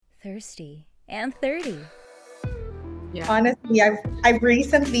Thirsty and 30. Yeah. Honestly, I've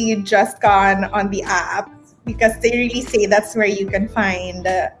recently just gone on the app because they really say that's where you can find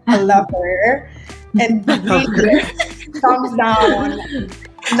a lover. And really, thumbs down,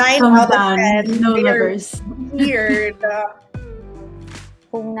 9 Thumbs out of down. 10. No They're lovers. weird.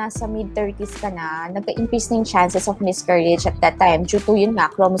 Kung nasa mid-30s ka na, nagka-increase na yung chances of miscarriage at that time due to yun nga,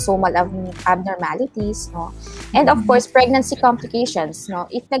 chromosomal abnormalities, no? And of course, pregnancy complications,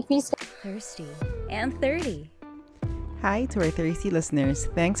 no? If nag-freeze ka... Thirsty and 30. Hi to our thirsty listeners.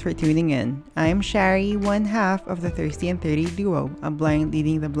 Thanks for tuning in. I'm Shari, one half of the Thirsty and 30 duo, a blind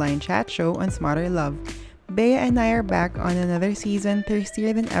leading the blind chat show on Smarter Love. Bea and I are back on another season,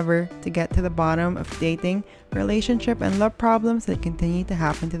 thirstier than ever, to get to the bottom of dating, relationship, and love problems that continue to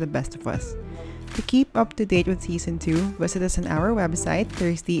happen to the best of us. To keep up to date with Season 2, visit us on our website,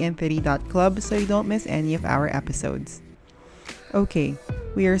 thirstyand30.club, so you don't miss any of our episodes. Okay,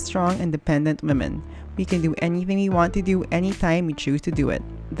 we are strong, independent women. We can do anything we want to do anytime we choose to do it.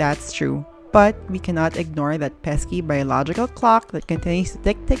 That's true. But we cannot ignore that pesky biological clock that continues to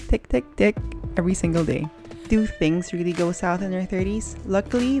tick, tick, tick, tick, tick every single day. Do things really go south in our 30s?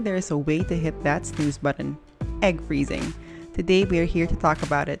 Luckily, there is a way to hit that snooze button. Egg freezing. Today, we are here to talk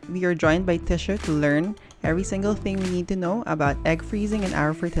about it. We are joined by Tisha to learn every single thing we need to know about egg freezing and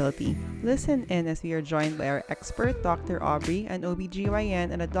our fertility. Listen in as we are joined by our expert, Dr. Aubrey, an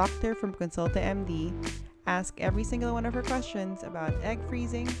OBGYN and a doctor from Consulta MD. Ask every single one of her questions about egg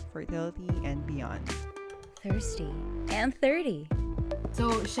freezing, fertility, and beyond. Thirsty and 30.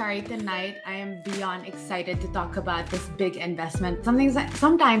 So, Shari, tonight I am beyond excited to talk about this big investment.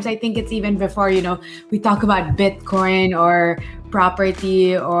 Sometimes I think it's even before, we talk about Bitcoin or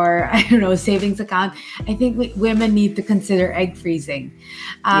property or, savings account. I think women need to consider egg freezing.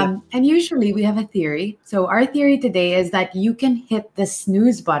 And usually we have a theory. So our theory today is that you can hit the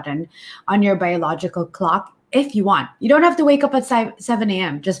snooze button on your biological clock if you want. You don't have to wake up at 7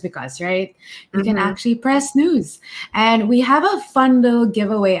 a.m. just because, right? You can actually press snooze. And we have a fun little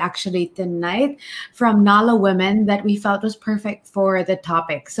giveaway actually tonight from Nala Women that we felt was perfect for the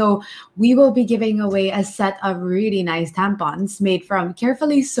topic. So we will be giving away a set of really nice tampons made from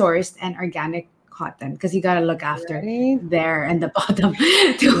carefully sourced and organic cotton, because you got to look after there and the bottom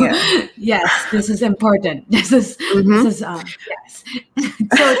too. Yes, this is important. This is yes.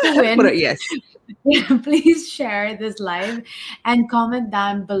 So to win, yes. Please share this live and comment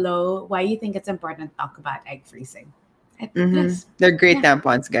down below why you think it's important to talk about egg freezing. Yes. They're great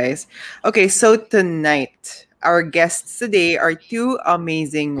tampons, guys. Okay, so tonight, our guests today are two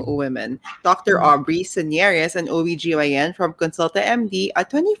amazing women. Dr. Aubrey Senieres, an OBGYN from Consulta MD, a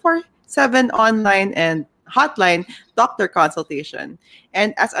 24/7 online and hotline doctor consultation.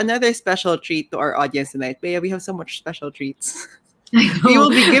 And as another special treat to our audience tonight, Bea, we have so much special treats. We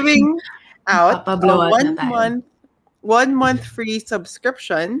will be giving out a one month free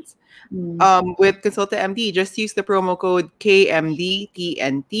subscriptions with Consulta MD. Just use the promo code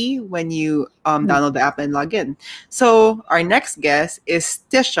KMDTNT when you download the app and log in. So our next guest is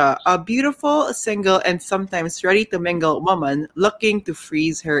Tisha, a beautiful, single, and sometimes ready to mingle woman looking to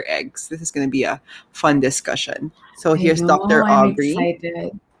freeze her eggs. This is going to be a fun discussion. So here's Dr. Aubrey. I'm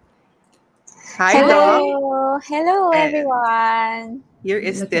excited. Hi, Doc. Hello, everyone. Here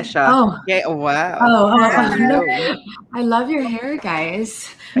is Tisha. Oh. Yeah, wow. Hello. I love your hair, guys.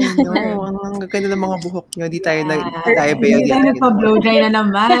 I know. Ang ganda ng mga buhok nyo. Di tayo Hindi tayo nagpa-blow dry na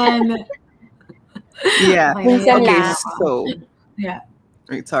naman. Yeah. Okay, so. Yeah.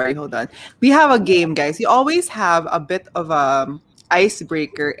 Wait, sorry, hold on. We have a game, guys. We always have a bit of a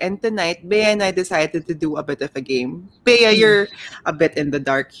icebreaker. And tonight, Bea and I decided to do a bit of a game. Bea, you're a bit in the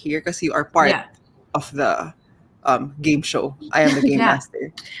dark here because you are part of the game show. I am the game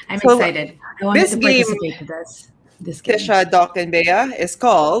master. I'm excited. I want to participate in this game. Tisha, Doc, and Bea is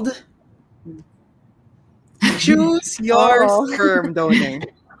called Choose Your Sperm Donor.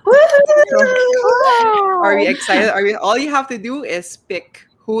 Are we excited? All you have to do is pick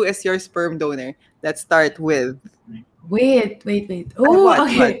who is your sperm donor. Let's start with. Wait. Oh,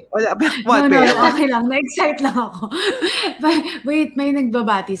 okay. What? No, okay lang. Na-excite lang ako. But wait, may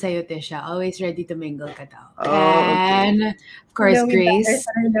nagbabati sa'yo, Tisha. Always ready to mingle ka daw. And, of course, Grace.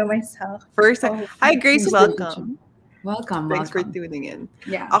 I know myself. First, hi, Grace. Welcome. Welcome. Thanks for tuning in.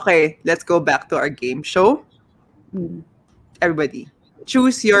 Yeah. Okay, let's go back to our game show. Everybody,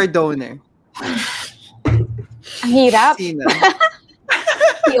 choose your donor. Ang hirap. Sino?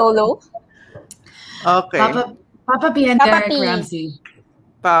 Piolo. Okay. Papa P and Derek Ramsey.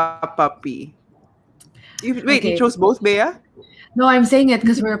 Papa P. Wait, you chose both, Bea? No, I'm saying it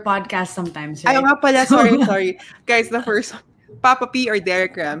because we're a podcast sometimes, right? Ayaw nga pala, sorry. Guys, the first Papa P or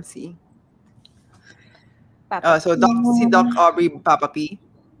Derek Ramsey? Papa. So si Doc Aubrey, Papa P.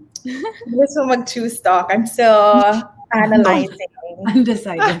 Gusto mag-choose, Doc. I'm still analyzing.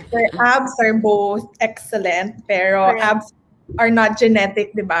 Undecided. Their abs are both excellent, pero Correct. abs are not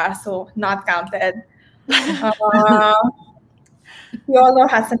genetic, diba? So, not counted. Uh, Piolo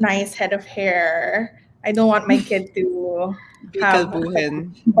has a nice head of hair. I don't want my kid to have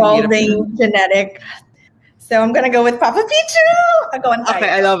Kalbuhin. balding genetic. So, I'm gonna go with Papa Pichu! I'll go on Okay,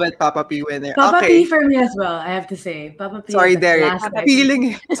 I love it. Papa P winner. Papa Okay. P for me as well, I have to say. Papa P Sorry, is a Derek. classic.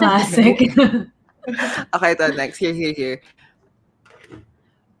 Feeling. Classic. Okay, ito next. Here.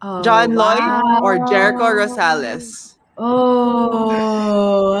 Oh, John Lloyd wow. or Jericho Rosales?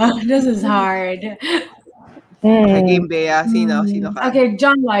 Oh, this is hard. Okay, game Bea. Sino ka? Okay,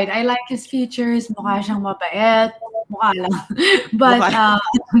 John Lloyd. I like his features. Mukha siyang mabait. Mukha lang. But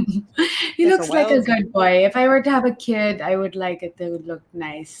he That's looks a like a wild- good boy. If I were to have a kid, I would like it to look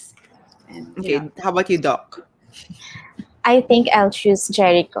nice. And, Okay, how about you, Doc? I think I'll choose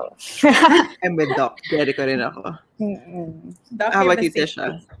Jericho. I'm with Doc. Jericho rin ako. Doc, How you're about you, the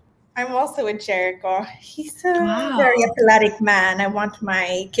same. Tisha? I'm also with Jericho. He's a Wow. very athletic man. I want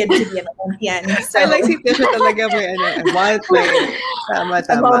my kid to be an Olympian. So. I like si Tisha talaga may ano. I want my... Tama.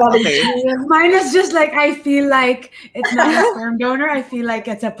 Okay. Mine is just like, I feel like it's not a sperm donor. I feel like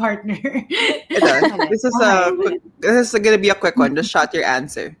it's a partner. Ito, this is gonna be a quick one. Just shout your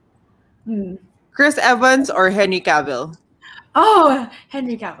answer. Hmm. Chris Evans or Henry Cavill? Oh,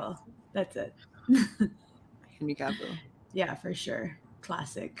 Henry Cavill. That's it. Henry Cavill. Yeah, for sure.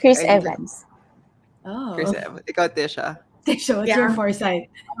 Classic. Chris I- Evans. Oh. Chris Evans. Ikaw, Tisha. Tisha, what's your foresight?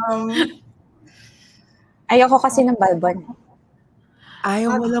 Ayoko kasi ng balbon.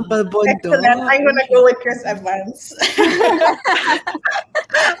 Ayaw mo ng balbon doon. Excellent. I'm gonna go with Chris Evans.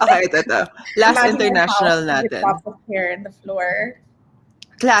 Okay, ito. Last Imagine international your house with natin. lots of hair in the floor.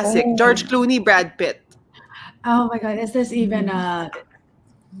 Classic. George Clooney, Brad Pitt. Oh my God, is this even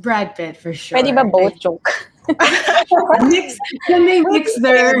Brad Pitt for sure? Pwede ba both joke? Mix, can they mix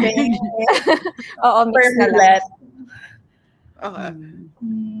their... Oo, mix na lang. Let. Okay.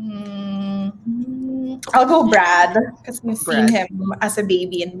 I'll go Brad because we've seen Brad. him as a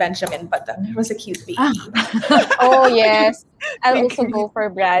baby in Benjamin Button. He was a cute baby. Oh, yes. I'll also go for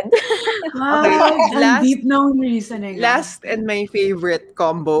Brad. Wow, Okay, ang last- deep known reasoning. Last and my favorite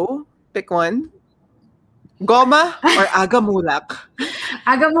combo. Pick one. Goma or Agamulak?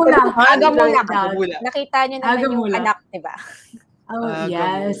 Agamulak. Agamulak. Agamulak. Nakita niyo naman yung Agamulak. anak, di ba? Oh, Agamulak.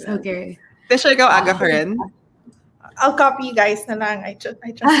 yes. Okay. Tisha, ikaw aga ka rin? I'll copy you guys na lang. I trust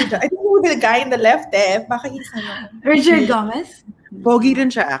you. I don't know the guy in the left eh. Baka he's ano. Richard Gomez? Pogi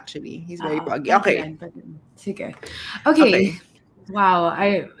din siya actually. He's very Ah, pogi. pwede Okay. yan, pwede yan. Sige. Okay. Wow,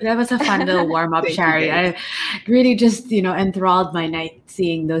 that was a fun little warm up, Thank you, Shari. I really just enthralled my night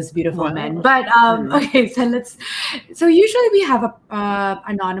seeing those beautiful Wow. men. But okay, so usually we have a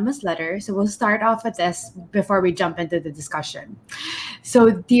anonymous letter. So we'll start off with this before we jump into the discussion. So,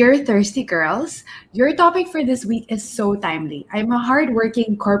 dear thirsty girls, your topic for this week is so timely. I'm a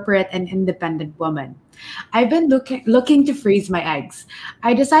hardworking corporate and independent woman. I've been looking to freeze my eggs.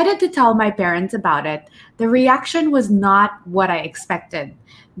 I decided to tell my parents about it. The reaction was not what I expected.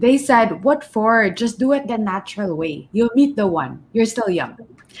 They said, "What for? Just do it the natural way. You'll meet the one. You're still young."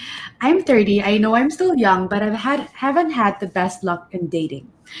 I'm 30. I know I'm still young, but haven't had the best luck in dating.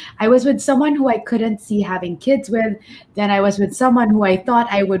 I was with someone who I couldn't see having kids with. Then I was with someone who I thought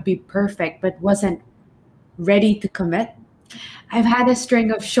I would be perfect, but wasn't ready to commit. I've had a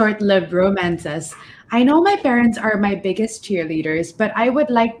string of short-lived romances. I know my parents are my biggest cheerleaders, but I would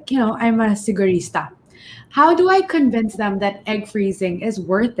like, I'm a sigurista. How do I convince them that egg freezing is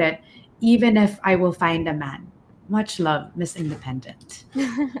worth it, even if I will find a man? Much love, Miss Independent.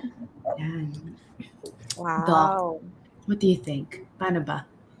 Yan. Wow. What do you think? Paano ba?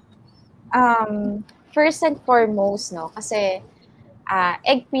 First and foremost, no, kasi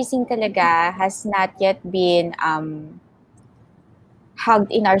egg freezing talaga has not yet been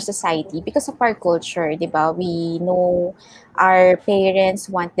hugged in our society because of our culture, di ba? We know our parents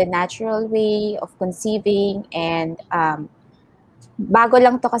want the natural way of conceiving and bago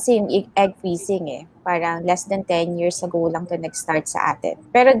lang to kasi yung egg freezing eh. Parang less than 10 years ago lang to nag-start sa atin.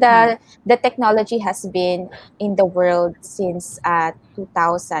 Pero the technology has been in the world since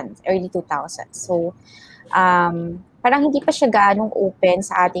 2000, early 2000s. So, parang hindi pa siya gaanong open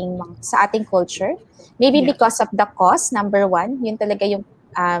sa ating culture. Maybe because of the cost, number one, yun talaga yung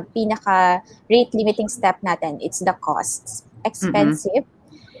pinaka rate limiting step natin. It's the costs. Expensive.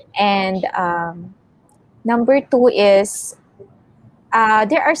 And number two is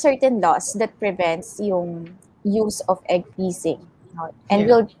there are certain laws that prevents yung use of egg freezing. And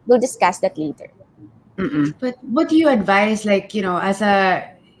Yeah. we'll discuss that later. Mm-mm. But what do you advise, like, as a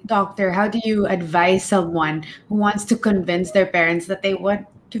doctor, how do you advise someone who wants to convince their parents that they want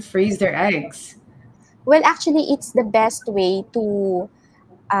to freeze their eggs? Well, actually, it's the best way to,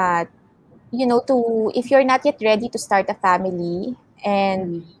 uh, if you're not yet ready to start a family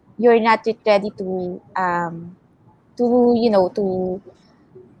and Mm. you're not yet ready to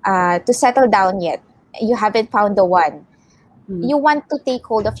settle down yet, you haven't found the one. Mm. You want to take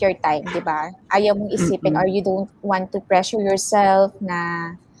hold of your time, di ba? Ayaw mong isipin or Mm-mm. you don't want to pressure yourself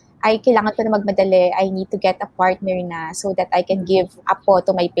na, ay, kailangan ko na magmadali. I need to get a partner na so that I can give apo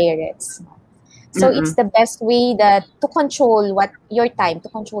to my parents. So it's Mm-mm. the best way that to control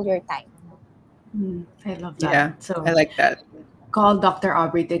your time. Mm. I love that. Yeah, So I like that. call Dr.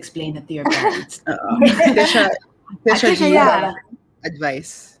 Aubrey to explain it to your parents. Tisha, Tisha, do Tisha, you yeah. have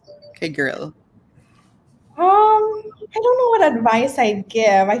advice? Okay, girl. I don't know what advice I'd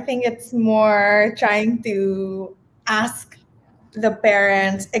give. I think it's more trying to ask the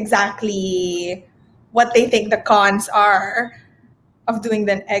parents exactly what they think the cons are of doing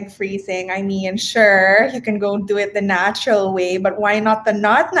the egg freezing. I mean, sure, you can go do it the natural way, but why not the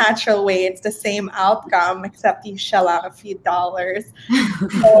not natural way? It's the same outcome, except you shell out a few dollars.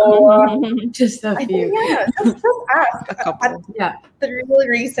 So Just a I few. think, yeah, just ask. A couple. Yeah. The real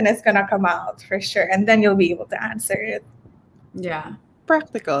reason is gonna come out for sure, and then you'll be able to answer it. Yeah.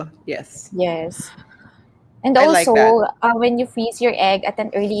 Practical, yes. Yes. And I like also, when you freeze your egg at an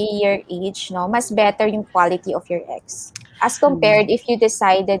earlier age, no, mas better yung quality of your eggs. As compared if you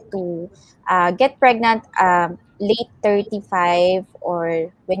decided to get pregnant late 35 or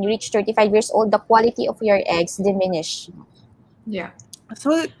when you reach 35 years old, the quality of your eggs diminish. Yeah.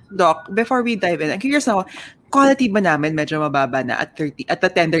 So, Doc, before we dive in, I'm curious ako, quality ba namin medyo mababa na at 30, at the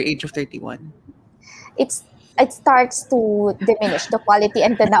tender age of 31? It starts to diminish. The quality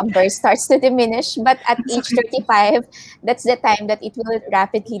and the number starts to diminish. But at age 35, that's the time that it will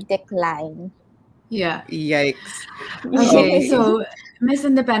rapidly decline. Yeah. Yikes. Okay, Okay. so Miss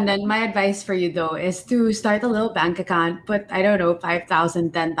Independent, my advice for you though is to start a little bank account, put, I don't know, 5,000,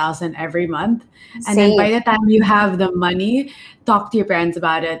 10,000 every month. And then by Save. the time you have the money, talk to your parents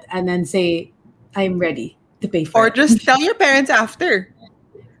about it and then say, I'm ready to pay for Or it. just tell your parents after.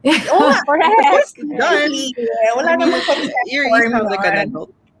 Oh, Correct. Done. wala namang You form sound like an nun.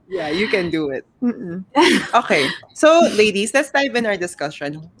 adult. Yeah, you can do it. Okay, so ladies, let's dive in our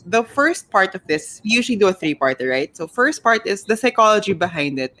discussion. The first part of this, we usually do a three-parter, right? So first part is the psychology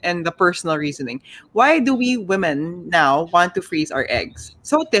behind it and the personal reasoning. Why do we women now want to freeze our eggs?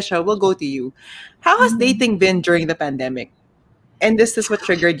 So Tisha, we'll go to you. How has dating been during the pandemic? And this is what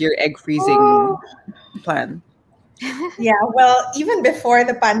triggered your egg freezing plan. Yeah, well, even before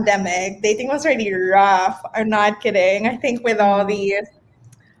the pandemic, dating was really rough. I'm not kidding. I think with all these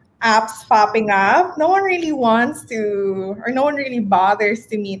apps popping up, no one really wants to, or no one really bothers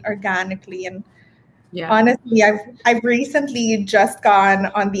to meet organically. And Yeah. honestly, I've recently just gone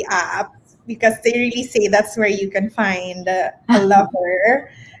on the apps because they really say that's where you can find a lover.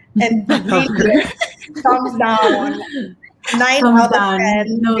 And really, thumbs down. 9 Thumbs out of down.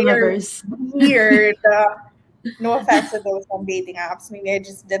 10. No They're lovers. weird. No offense to those on dating apps. Maybe I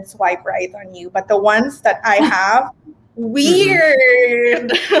just did swipe right on you. But the ones that I have, weird.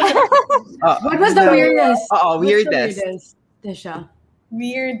 What was the weirdest? Oh, What's the weirdest. Tisha?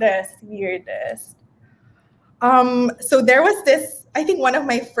 weirdest. So there was this, I think one of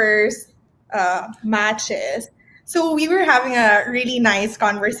my first matches. So we were having a really nice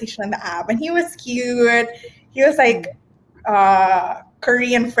conversation on the app, and he was cute. He was like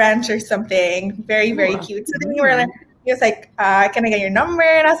Korean French or something, very very Wow. cute. So then he was like, "Can I get your number?"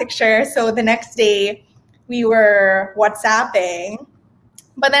 And I was like, "Sure." So the next day, we were WhatsApping,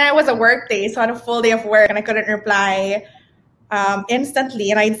 but then it was a work day, so I had a full day of work, and I couldn't reply instantly.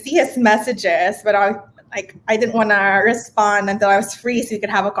 And I'd see his messages, but I didn't want to respond until I was free, so we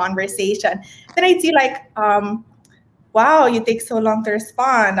could have a conversation. Then I'd see like, wow, you take so long to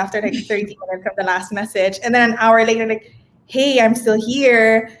respond after like 30 minutes from the last message. And then an hour later, like, hey, I'm still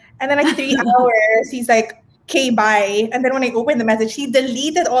here. And then like 3 hours, he's like, okay, bye. And then when I opened the message, he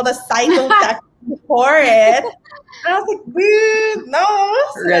deleted all the cycle text before it. And I was like, dude, no.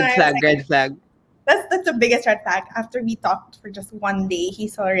 So then I was like, Red flag. that's the biggest red flag. After we talked for just one day,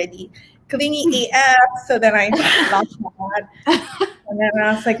 he's already clingy AF. So then I lost my heart. And then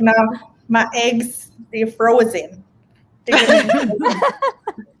I was like, no, my eggs, they're frozen.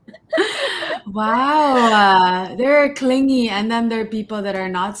 Wow. They're clingy, and then there are people that are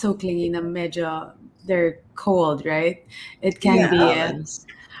not so clingy na medyo they're cold, right? It can be.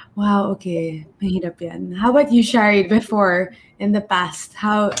 Wow, okay. Mahirap yan. How about you, Shari, before, in the past?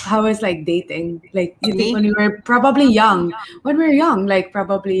 How was like dating? Like you think when Me? you were probably young. When we were young, like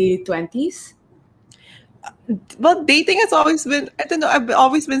probably 20s? Well, dating has always been, I don't know, I've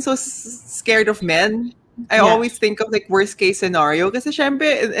always been so scared of men. I Yeah. always think of like worst case scenario kasi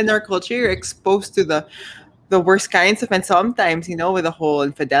syempre in our culture you're exposed to the worst kinds of men sometimes, with the whole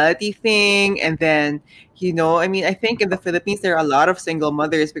infidelity thing. And then, I mean, I think in the Philippines there are a lot of single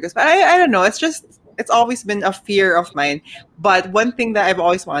mothers because I don't know, it's always been a fear of mine. But one thing that I've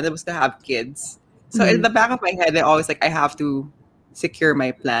always wanted was to have kids. So in the back of my head, I always like I have to secure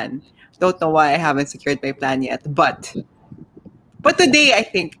my plan. Don't know why I haven't secured my plan yet, but today I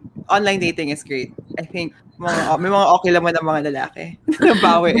think online dating is great. I think may mga okay lang man ang mga lalaki.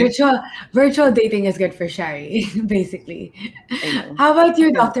 Nabawi. Virtual dating is good for Shari, basically. I know. How about you,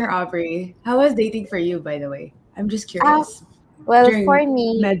 Dr. Aubrey? How was dating for you, by the way? I'm just curious. Well, During for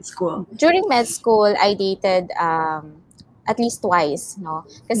me, med school. during med school, I dated at least twice, no?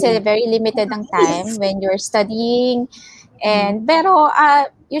 Kasi very limited ang time when you're studying. And pero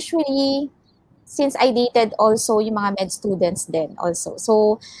usually since I dated also yung mga med students din also.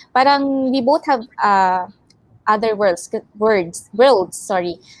 So parang we both have other worlds,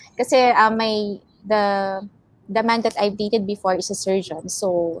 sorry. Kasi the man that I've dated before is a surgeon.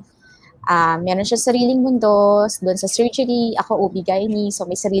 So meron siya sariling mundo, doon sa surgery, ako OB-GYN, so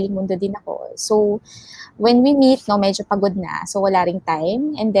may sariling mundo din ako. So, when we meet, no, medyo pagod na, so wala ring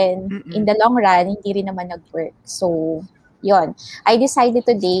time. And then, in the long run, hindi rin naman nag-work. So, yon. I decided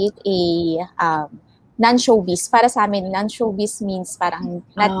to date a non-showbiz. Para sa amin, non-showbiz means parang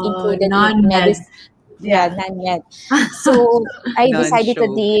not included in non-med. medicine. Yeah, non-med. So, I decided to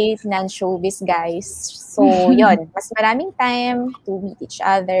date non-showbiz guys. So, yon. Mas maraming time to meet each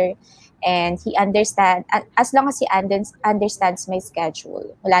other. And he as long as he understands my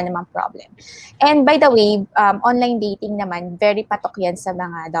schedule, wala namang problem. And by the way, online dating naman, very patok yan sa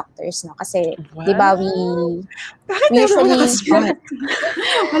mga doctors, no? Kasi, di ba, we usually,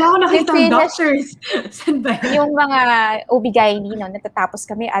 wala akong nakita ng doctors. Saan ba yan? yung mga OB-GYN, no, natatapos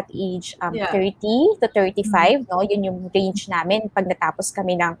kami at age 30 to 35, no? Yun yung range namin pag natapos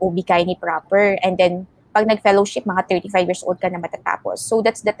kami ng OB-GYN proper. And then, pag nag-fellowship, mga 35 years old ka na matatapos. So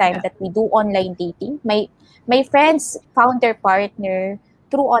that's the time that we do online dating. My friends found their partner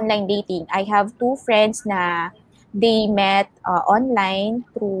through online dating. I have 2 friends na they met online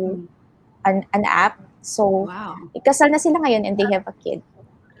through an app. So, ikasal na sila ngayon and they have a kid.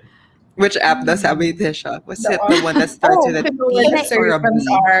 Which app does sabi Tisha? Was it the one that starts with a T or a B?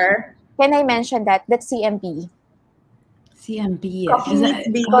 Can I mention that? That's CMB. CMB. Coffee meets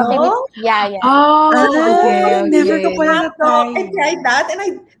bagel? Coffee meets, yeah. Oh, okay. Never ko pala So, I tried that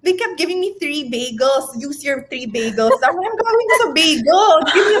and they kept giving me 3 bagels. Use your 3 bagels. I'm going to a bagel.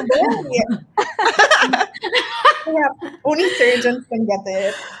 Give me a bagel. Yeah, only surgeons can get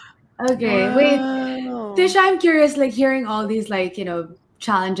it. Okay, wait. Tisha, I'm curious, like hearing all these like,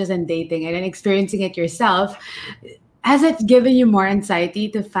 challenges in dating and then experiencing it yourself, has it given you more anxiety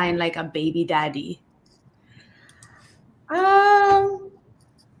to find like a baby daddy?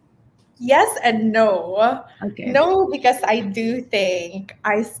 Yes and no. Okay. No, because I do think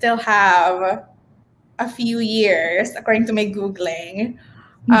I still have a few years, according to my Googling,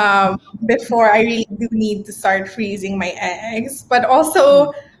 before I really do need to start freezing my eggs. But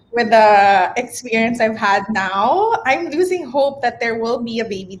also with the experience I've had now, I'm losing hope that there will be a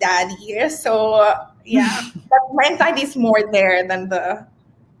baby daddy. So yeah, but my anxiety is more there than the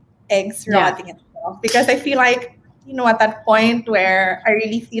eggs rotting itself, because I feel like, at that point where I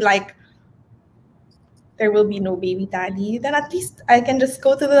really feel like there will be no baby daddy, then at least I can just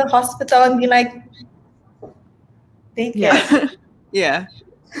go to the hospital and be like, take it. Yeah.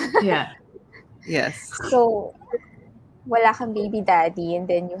 Yeah. Yes. So, wala kang baby daddy and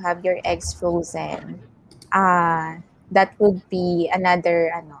then you have your eggs frozen. That would be another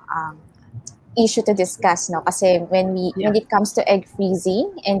issue to discuss, no? Kasi when it comes to egg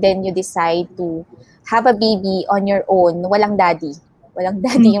freezing and then you decide to have a baby on your own, walang daddy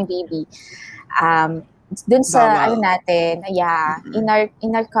yung baby. Dun sa natin,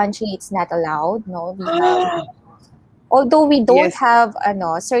 in our country it's not allowed, no? We have, although we don't have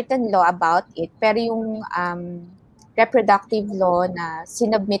certain law about it, pero yung reproductive law na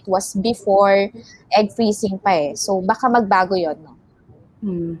sinubmit was before egg freezing pa eh. So baka magbago yon, no?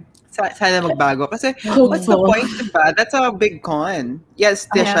 Sana magbago. Kasi what's the point, diba? That's a big con. Yes,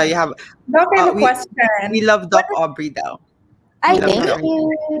 Tisha, you have... Doc, I have a question. We love Doc Aubrey daw. Thank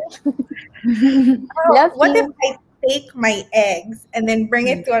you. What if I take my eggs and then bring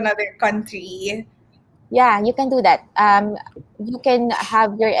it to another country? Yeah, you can do that. You can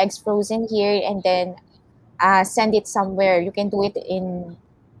have your eggs frozen here and then send it somewhere. You can do it in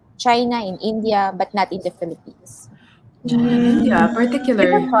China, in India, but not in the Philippines. China and India, Is particular.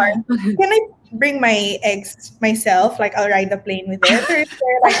 it hard? Can I bring my eggs myself? Like I'll ride the plane with it, or is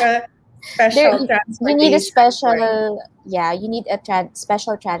there like a There, special you need a transportation for it? special, yeah, you need a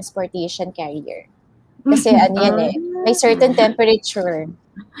special transportation carrier. Kasi ano yan Ah, eh, may certain temperature.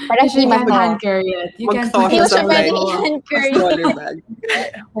 Parang Because you can't himo. hand carry it. You can't Magthaw put Hindi it siya mo on sa siya the pwede flight. table. A i-carry. smaller bag.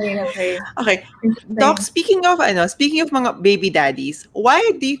 Okay, okay. Doc, Interesting. speaking of mga baby daddies, why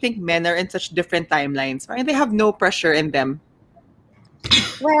do you think men are in such different timelines? Why they have no pressure in them?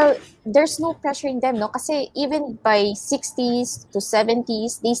 Well, there's no pressure in them, no? Kasi even by 60s to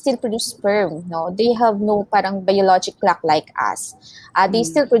 70s, they still produce sperm, no? They have no parang biologic clock like us. They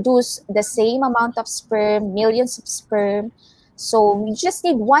still produce the same amount of sperm, millions of sperm. So we just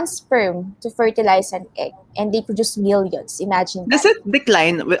need one sperm to fertilize an egg, and they produce millions. Imagine Does that. it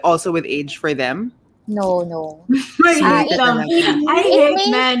decline also with age for them? No, no. Swerte It, talaga. I it hate may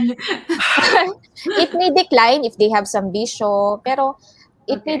men. it may decline if they have some bisyo, pero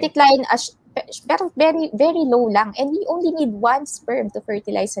it may Okay. decline as pero very very low lang, and we only need one sperm to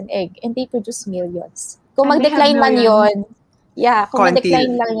fertilize an egg and they produce millions. Kung And they have mag-decline man millions. yon, yeah, kung Konti.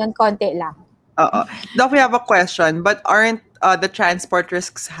 mag-decline lang yon, konti lang. Doc, we have a question, but aren't the transport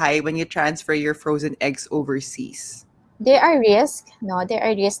risks high when you transfer your frozen eggs overseas? There are risks, no? There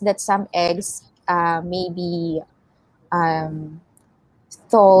are risks that some eggs may be um,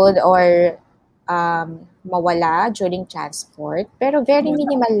 thawed or mawala during transport, pero very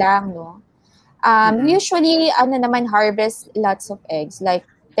minimal lang, no? Usually, ano naman, harvest lots of eggs, like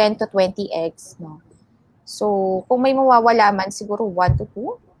 10 to 20 eggs, no? So, kung may mawawala man, siguro 1 to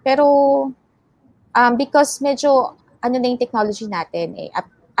 2. Pero, because medyo, ano na yung technology natin, eh,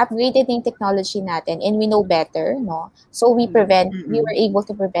 upgraded na yung technology natin, and we know better, no? So, we were able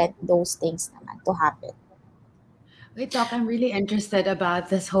to prevent those things naman to happen. Wait, Doc, I'm really interested about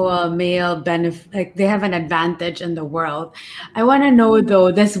this whole male benefit. Like they have an advantage in the world. I want to know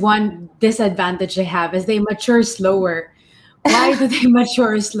though, this one disadvantage they have is they mature slower. Why do they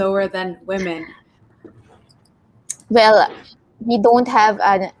mature slower than women? Well, we don't have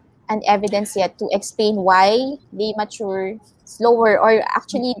an evidence yet to explain why they mature slower, or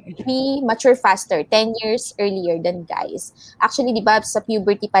actually we mature faster 10 years earlier than guys. Actually, di ba, sa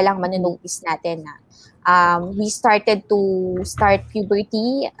puberty pa lang manonotice natin na we started to start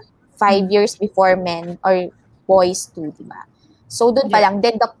puberty 5 years before men or boys too, di ba? So doon pa lang,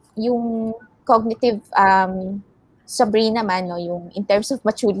 then yung cognitive sa brain naman, no, yung in terms of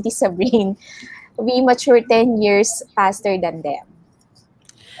maturity sa brain, we mature 10 years faster than them.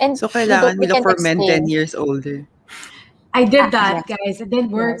 And So, kailangan we we look can't for men 10 explain. years older. I did that, yes. guys. It didn't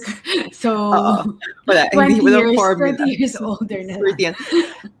work. Yes. So Wala, 20 hindi walang years, formula. 20 years older na lang. 30 yan.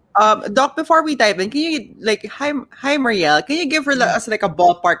 Doc, before we dive in, can you hi Marielle, can you give her us like a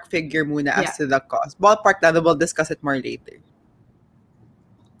ballpark figure muna as to the cost? Ballpark na, we'll discuss it more later.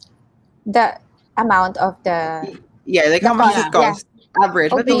 The amount of the Yeah, like how much it costs?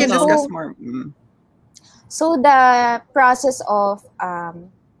 Average, but we Okay, can discuss more. So the process of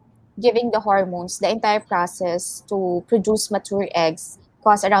giving the hormones, the entire process to produce mature eggs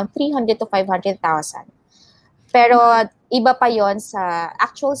costs around 300 to 500,000. Pero iba pa yon sa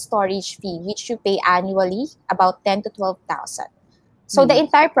actual storage fee, which you pay annually, about 10 to 12,000. So the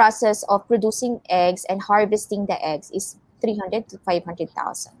entire process of producing eggs and harvesting the eggs is 300 to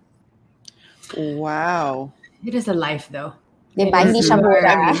 500,000. Wow. It is a life though. Diba? Hindi siya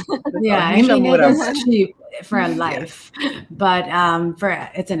mura. Yeah, I mean, it is cheap for a life, but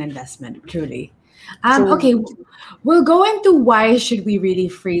it's an investment, truly. Okay, we'll go into why should we really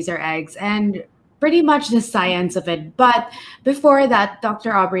freeze our eggs and pretty much the science of it. But before that,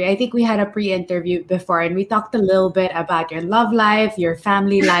 Dr. Aubrey, I think we had a pre-interview before and we talked a little bit about your love life, your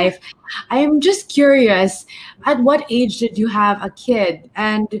family life. I'm just curious, at what age did you have a kid?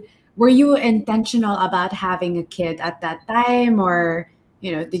 And were you intentional about having a kid at that time? Or,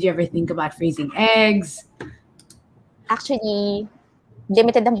 did you ever think about freezing eggs? Actually,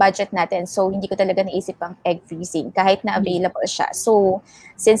 limited ang budget natin. So, hindi ko talaga naisip ang egg freezing kahit na available siya. So,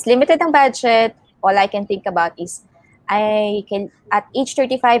 since limited ang budget, all I can think about is at age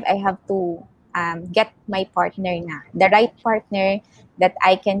 35, I have to get my partner na. The right partner that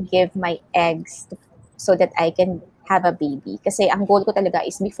I can give my eggs to, so that I can have a baby. Kasi ang goal ko talaga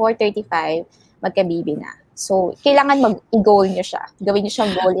is before 35, magka-baby na. So, kailangan mag-i-goal nyo siya. Gawin nyo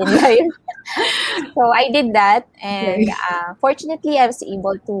siyang goal in life. So, I did that. And fortunately, I was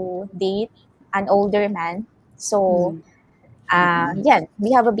able to date an older man. So, Yan,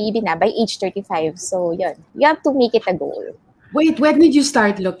 we have a baby na by age 35. So, yun. You have to make it a goal. Wait, when did you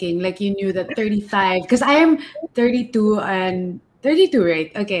start looking? Like you knew that 35? Because I am 32 and 32,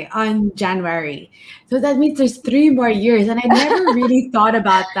 right? Okay, on January. So that means there's 3 more years. And I never really thought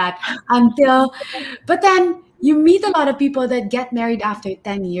about that until, but then you meet a lot of people that get married after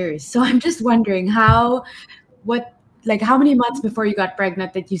 10 years. So I'm just wondering how many months before you got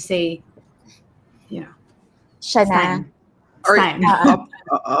pregnant did you say, Siya it's na. time? It's Or time.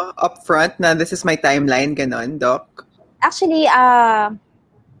 up front na this is my timeline, ganon, Doc? Actually,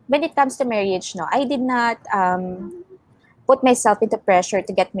 when it comes to marriage, no, I did not put myself into pressure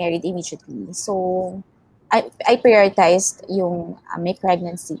to get married immediately. So, I prioritized yung my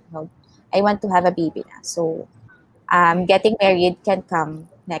pregnancy. No? I want to have a baby na. So, getting married can come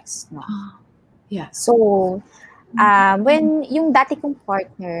next. No? Yeah. So, when yung dati kong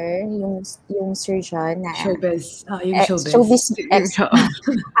partner, yung surgeon na Showbiz. Yung showbiz. showbiz ex,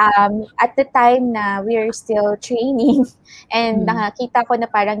 at the time na we're still training and nakita ko na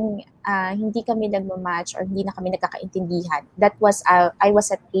parang hindi kami nagmamatch or hindi na kami nagkakaintindihan. That was, I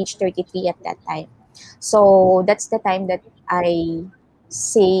was at age 33 at that time. So, that's the time that I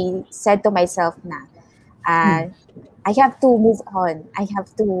said to myself na, I have to move on. I have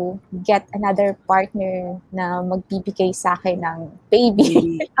to get another partner na magbibigay sa akin ng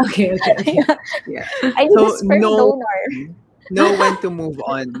baby. Okay. Yeah. I need a So, sperm donor. Know when to move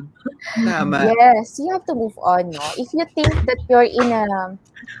on. Tama. Yes, you have to move on. No? If you think that you're in a,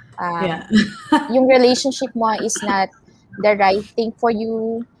 yung relationship mo is not the right thing for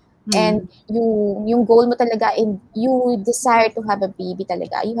you, and yung goal mo talaga and you desire to have a baby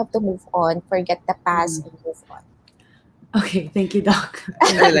talaga, you have to move on, forget the past and move on. Okay, thank you, Doc.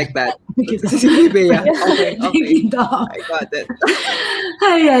 I like that. Thank you, Doc. Okay. Thank you, Doc. I got it.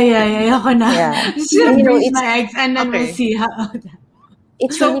 Ay, ako na. Yeah. Just gonna You know, freeze it's- my eggs and then we'll Okay. see how.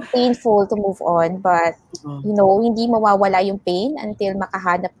 It's So- really painful to move on, but you know, hindi mawawala yung pain until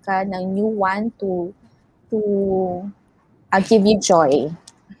makahanap ka ng new one to give you joy.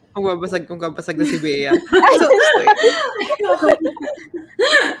 Kung babasag na si Bea.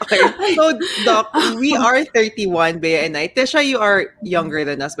 Okay. So, Doc, we are 31, Bea and I. Tisha, you are younger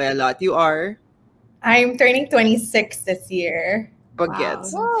than us by a lot. You are I'm turning 26 this year.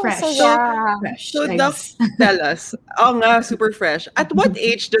 bagets. Wow. Fresh. So yeah. Fresh So, Doc, eggs. tell us. Oh nga, super fresh. At what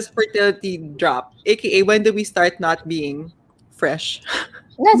age does fertility drop? AKA, when do we start not being fresh?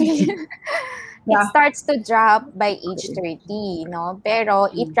 It starts to drop by age 30, no? Pero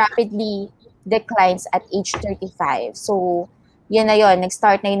it rapidly declines at age 35. So, yun na yun.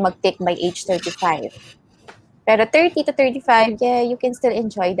 Nag-start na yun mag-tick by age 35. Pero 30 to 35, yeah, you can still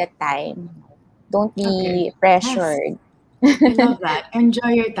enjoy that time. Don't be pressured. I love that.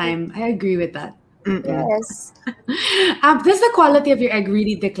 Enjoy your time. I agree with that. Mm-mm. Yes. Does the quality of your egg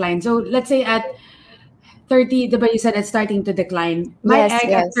really decline? So let's say at 30, but you said it's starting to decline. My Yes, egg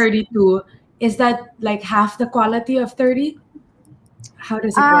yes. at 32, is that like half the quality of 30? How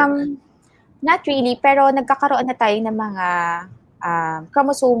does it work? Not really, pero nagkakaroon na tayo ng mga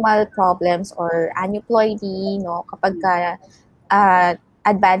chromosomal problems or aneuploidy, no? Kapag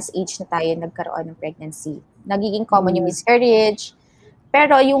advanced age na tayo nagkaroon ng pregnancy. Nagiging common yung miscarriage.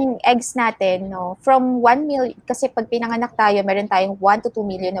 Pero yung eggs natin, no, from 1 million, kasi pag pinanganak tayo, meron tayong 1 to 2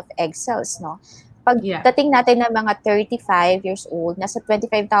 million of egg cells, no? Pag dating natin ng mga 35 years old, nasa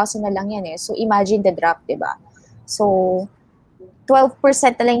 25,000 na lang yan eh. So imagine the drop, di ba? So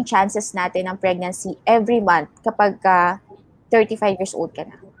 12% na lang yung chances natin ng pregnancy every month kapag 35 years old ka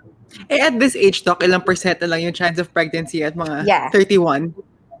na. At this age, Doc, ilang percent na lang yung chance of pregnancy at mga 31?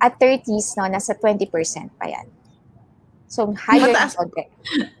 At 30s, no, nasa 20% pa yan. So, higher than konti.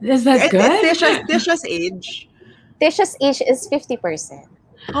 Is that good? Tisha's age? Tisha's age is 50%.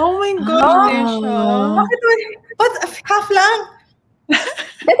 Oh my God, Tisha. What? Half lang?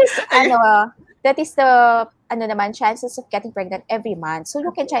 That is the naman, chances of getting pregnant every month. So,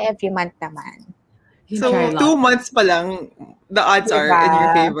 you can try every month naman. So, 2 months pa lang, the odds are in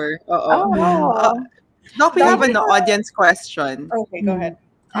your favor. Doc, we have an audience question. Okay, go ahead.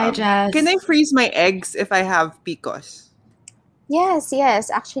 Hi, Jess. Can I freeze my eggs if I have PCOS? Yes.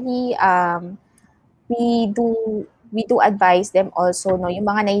 Actually, we do advise them also, no, yung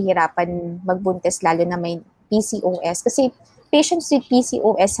mga nahihirapan magbuntis lalo na may PCOS. Kasi patients with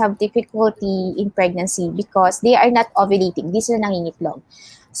PCOS have difficulty in pregnancy because they are not ovulating. Di sila nangingitlog.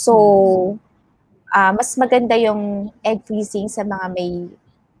 So, mas maganda yung egg freezing sa mga may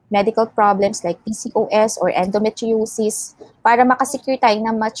medical problems like PCOS or endometriosis para makasecure tayo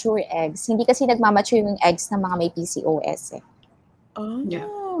ng mature eggs. Hindi kasi nagmamature yung eggs ng mga may PCOS eh. Oh. Yeah.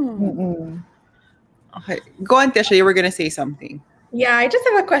 Okay. Go on, Tisha. You were gonna say something. Yeah, I just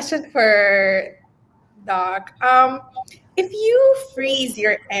have a question for Doc. If you freeze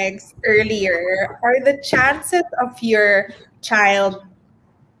your eggs earlier, are the chances of your child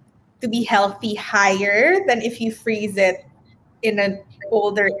to be healthy higher than if you freeze it in an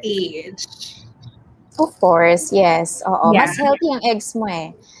older age? Of course, yes. Oo, Yeah. mas healthy ang eggs mo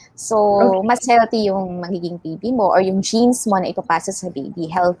eh. So, mas healthy yung magiging baby mo or yung genes mo na ipapasa sa baby,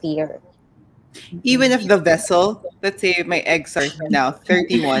 healthier. Even if the vessel, let's say my eggs are now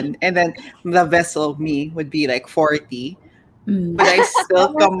 31, and then the vessel, me, would be like 40, Mm. but I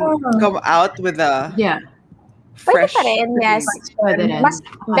still come out with a Yeah. Pwede fresh pa rin, yes. Pwede rin. Mas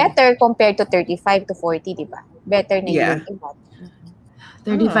better compared to 35 to 40, di ba? Better na Yeah. yung iba.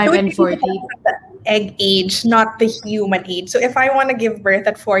 35 So and it's because 40. of the egg age, not the human age. So if I want to give birth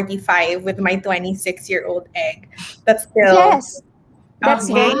at 45 with my 26-year-old egg, that's still Yes. That's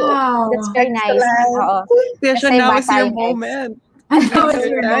Okay. good. Wow. That's very nice. Excellent. Oo. Tisha, Kasi now is bata your yung eggs. moment. That was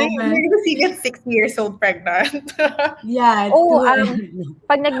your Right? moment. You're gonna see me at 6 years old pregnant. Yeah. Oh, do-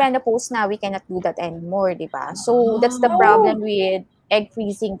 pag nag-menopause na, we cannot do that anymore, di ba? So, that's the Oh. problem with egg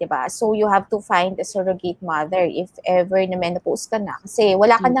freezing, di ba? So, you have to find a surrogate mother if ever na menopause ka na. Kasi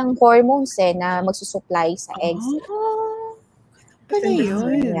wala ka ng hormones na magsusupply sa eggs. Oh, pala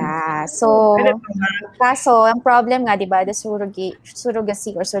yun. Yeah. So, I didn't know that. kaso, ang problem nga, di ba, the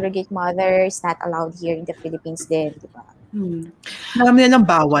surrogacy or surrogate mother is not allowed here in the Philippines din, di ba? Alam nila ng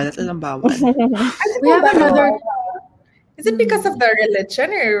bawal. At alam bawal. We have another. Is it because of the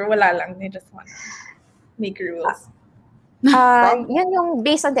religion or wala lang? They just want to make rules. Yan yung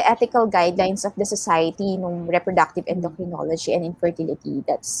based on the ethical guidelines of the Society ng Reproductive Endocrinology and Infertility.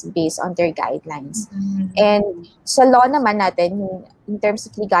 That's based on their guidelines. And sa law naman natin, in terms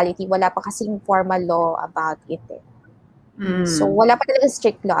of legality, wala pa kasing formal law about it. So wala pa talaga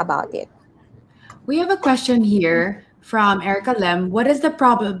strict law about it. We have a question here from Erica Lem. What is the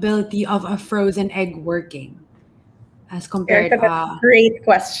probability of a frozen egg working as compared Erica, that's a great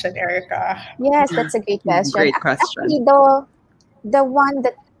question, Erica. Yes, that's a great question. Great question. Actually,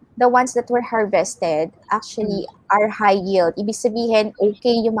 the ones that were harvested actually are high yield. Ibig sabihin,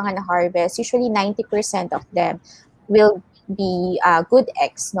 okay yung mga na-harvest. Usually 90% of them will be good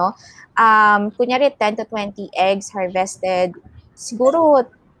eggs, no? Kunyari 10 to 20 eggs harvested, siguro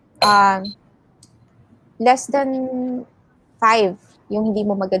less than 5 yung hindi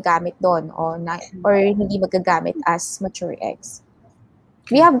mo magagamit doon or hindi magagamit as mature eggs.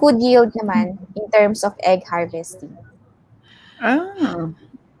 We have good yield naman in terms of egg harvesting.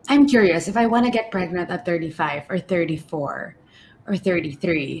 I'm curious, if I want to get pregnant at 35 or 34 or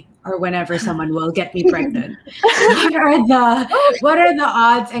 33 or whenever someone will get me pregnant, what are the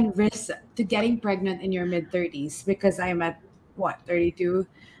odds and risks to getting pregnant in your mid-30s? Because I'm at 32?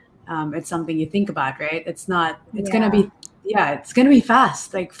 It's something you think about, right? It's gonna be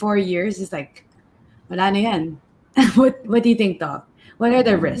fast. Like 4 years is like, wala na yan. What do you think, Doc? What are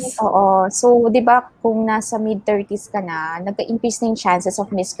the risks? Oo. So, di ba, kung nasa mid-30s ka na, nagka-increase na yung chances of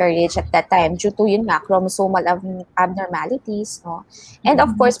miscarriage at that time due to yun nga, chromosomal abnormalities, no? And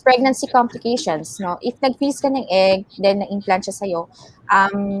of course, pregnancy complications, no? If nag-freeze ka ng egg, then na-implant siya sa'yo,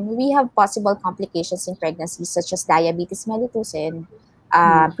 we have possible complications in pregnancy such as diabetes mellitus and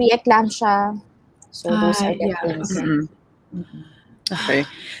pre-eclampsia. So, those are the things. Okay.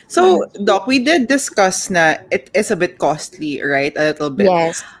 So, Doc, we did discuss na it is a bit costly, right? A little bit.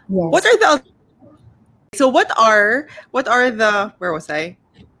 Yes. What are the where was I?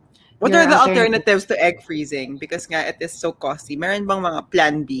 What Your are the alternatives. alternatives to egg freezing? Because nga it is so costly. Meron bang mga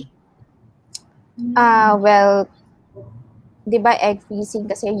plan B? Well, di ba egg freezing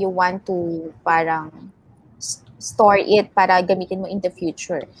kasi you want to parang store it para gamitin mo in the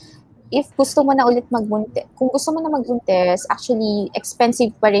future. If gusto mo na ulit kung gusto mo na magbuntis, actually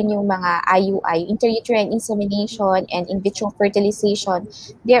expensive pa rin yung mga IUI, intrauterine insemination and in vitro fertilization.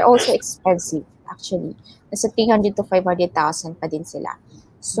 They're also expensive actually. Nasa 300 to 500,000 pa din sila.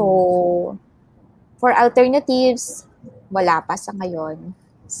 So, for alternatives, wala pa sa ngayon.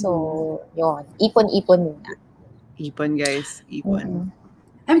 So, yon, ipon-ipon muna. Ipon, guys. Ipon.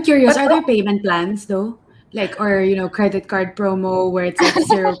 I'm curious, are there payment plans though? Like, or, credit card promo where it's like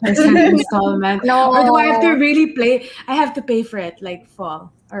 0% installment? No. Or do I have to really I have to pay for it like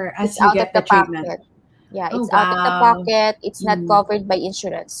fall or as It's you out get of the the treatment? pocket. Yeah, Oh, it's out of the wow. pocket. It's not covered by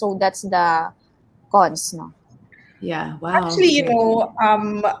insurance. So that's the cons, no? Yeah, wow. Actually,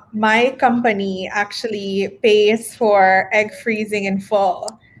 okay. my company actually pays for egg freezing in full.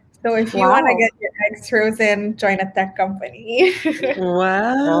 So if you want to Wow. get your eggs frozen, join a tech company.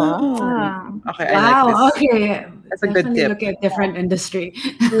 Wow. Okay, I like Wow, this. okay. That's a good Definitely tip. look at different industry.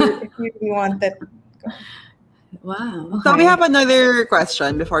 if you want it Wow. So we Okay. have another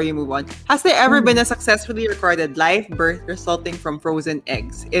question before you move on. Has there ever been a successfully recorded live birth resulting from frozen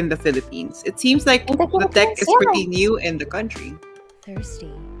eggs in the Philippines? It seems like In the the tech Philippines, is pretty new in the country.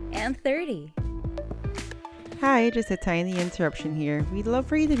 Thirsty and 30. Hi, just a tiny interruption here. We'd love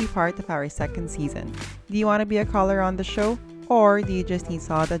for you to be part of our second season. Do you want to be a caller on the show? Or do you just need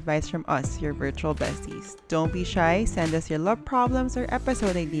solid advice from us, your virtual besties? Don't be shy, send us your love problems or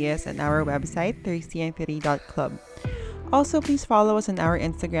episode ideas on our website, thirstyand30.club. Also, please follow us on our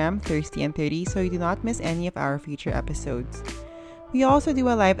Instagram, thirstyand30, so you do not miss any of our future episodes. We also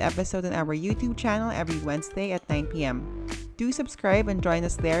do a live episode on our YouTube channel every Wednesday at 9 p.m. Do subscribe and join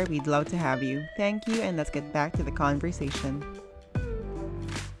us there. We'd love to have you. Thank you, and let's get back to the conversation.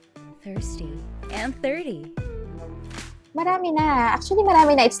 Thirsty and 30. Marami na. Actually,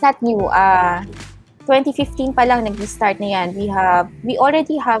 marami na. It's not new. 2015 pa lang nag-start na yan. We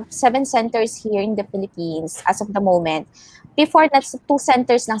already have 7 centers here in the Philippines as of the moment. Before, that's 2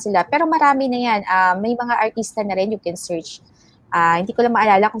 centers lang sila. Pero marami na yan. May mga artista na rin you can search. Hindi ko lang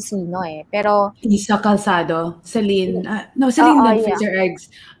maalala kung sino eh. Pero, Isa Calzado, Celine. No, Celine Oo, didn't yeah. freeze her eggs.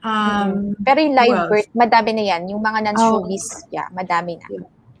 pero yung who live else? birth, madami na yan. Yung mga non-showbiz, madami na.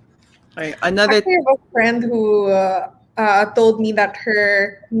 Okay, another Actually, I have a friend who told me that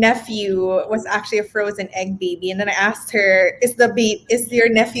her nephew was actually a frozen egg baby, and then I asked her, "Is your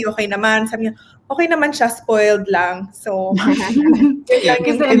nephew okay naman?" Sabi niya, "Okay naman siya, spoiled lang." So,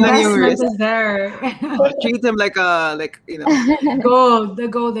 Because the Yun lang yung investment risk. is there. treat him like The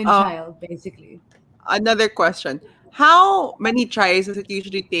golden child, basically. Another question. How many tries does it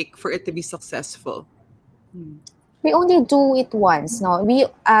usually take for it to be successful? We only do it once, no?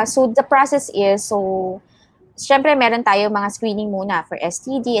 So the process is, syempre meron tayo mga screening muna for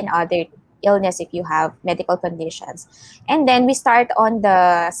STD and other illness if you have medical conditions. And then we start on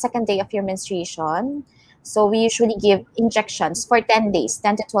the second day of your menstruation. So we usually give injections for 10 days,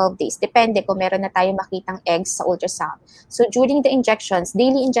 10 to 12 days. Depende kung meron na tayo makitang eggs sa ultrasound. So during the injections,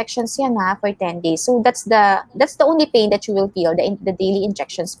 daily injections yan for 10 days. So that's the only pain that you will feel, the daily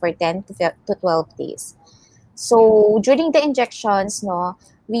injections for 10 to 12 days. So during the injections,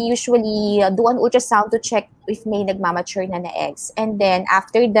 we usually do an ultrasound to check if may nagmamature na eggs. And then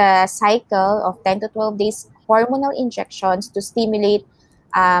after the cycle of 10 to 12 days, hormonal injections to stimulate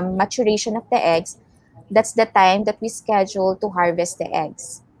maturation of the eggs, that's the time that we schedule to harvest the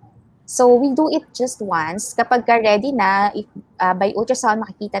eggs. So we do it just once. Kapag ready na, if by ultrasound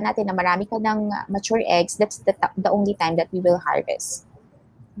makikita natin na marami ka ng mature eggs, that's the only time that we will harvest.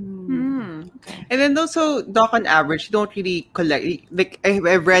 And then also, Doc, on average, you don't really collect. Like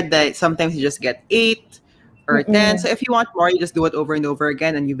I've read that sometimes you just get 8 or 10. So if you want more, you just do it over and over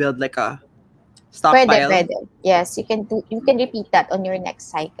again, and you build like a stockpile. Pwede. Yes, you can repeat that on your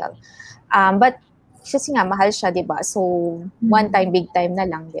next cycle. But kasi nga mahal siya, 'di ba? So one time, big time na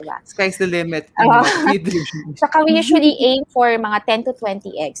lang, 'di ba? Sky's the limit. in what we do. Saka we usually aim for mga 10 to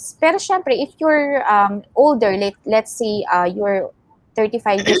 20 eggs. Pero syempre, if you're older, let's say you're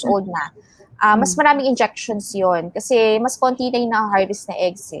 35 years old na, mas maraming injections yon kasi mas konti na yung na-harvest na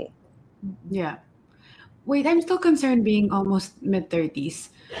eggs eh. Yeah. Wait, I'm still concerned being almost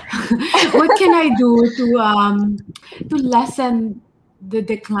mid-30s. What can I do to lessen the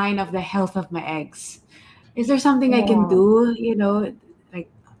decline of the health of my eggs? Is there something I can do,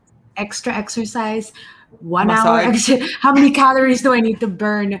 like extra exercise, 1 hour Massage. exercise? How many calories do I need to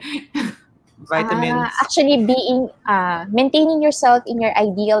burn? Vitamins. Actually, maintaining yourself in your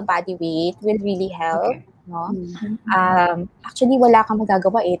ideal body weight will really help. Okay. No? Actually, wala kang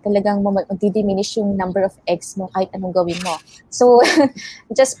magagawa eh. Talagang mag-diminish yung number of eggs mo kahit anong gawin mo. So,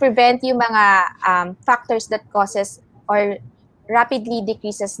 just prevent yung mga factors that causes or rapidly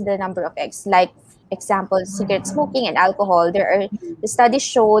decreases the number of eggs. Like, example, cigarette smoking and alcohol. The studies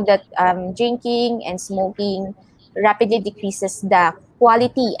show that drinking and smoking rapidly decreases the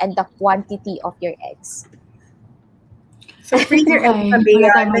quality and the quantity of your eggs. so freeze your eggs Okay, a day, wala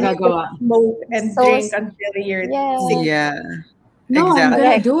tayong and then you magagawa. can smoke and So, drink until you're yeah. sick. Yeah. No, I'm Exactly.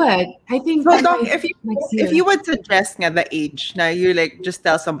 gonna do it. I think So, by Doc, next if year. you would suggest nga the age, na you like just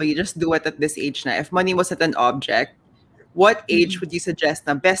tell somebody just do it at this age na. If money wasn't an object, what age would you suggest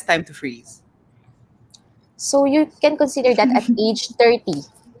na best time to freeze? So you can consider that at age 30,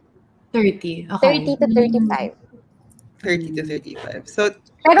 30. Okay. 30 to 35. 30 to 35. So,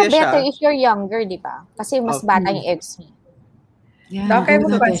 Pero Tisha. better if you're younger, di ba? Kasi mas Okay. bata yung eggs mo. Yeah, Doc, I have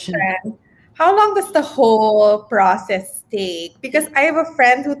good a addition. question. How long does the whole process take? Because I have a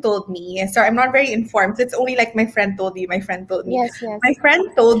friend who told me, so I'm not very informed. So it's only like my friend told me. Yes. My friend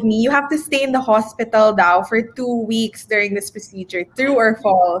told me you have to stay in the hospital now for 2 weeks during this procedure. True or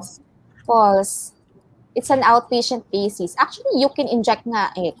false? False. it's an outpatient basis. Actually, you can inject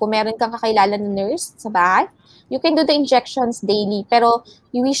nga kung meron kang kakilala na nurse sa bahay, you can do the injections daily. Pero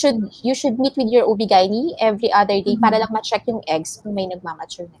you should meet with your OB-GYN every other day para lang ma-check yung eggs kung may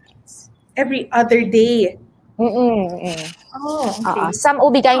nagmamature na eggs. Every other day. Oh, okay. Some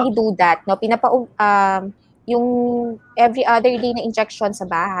OB-GYN do that, no? Yung every other day na injection sa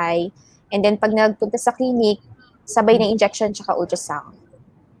bahay, and then pag nagpunta sa clinic, sabay na injection tsaka ultrasound.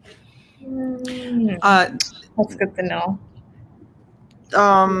 That's good to know.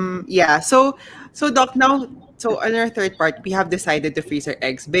 Yeah. So Doc, now, so on our third part, we have decided to freeze our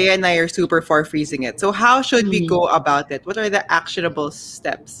eggs. Bea and I are super for freezing it. So how should we go about it? What are the actionable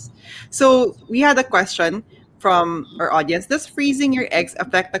steps? So we had a question from our audience. Does freezing your eggs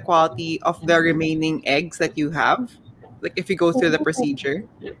affect the quality of the remaining eggs that you have? Like if you go through the procedure?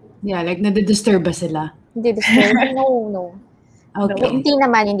 Yeah, like nadidisturb ba sila? Hindi disturb? No. Okay. Hindi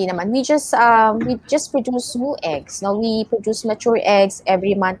naman. We just produce new eggs. No, we produce mature eggs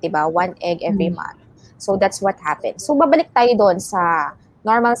every month, diba? 1 egg every month. So that's what happens. So babalik tayo doon sa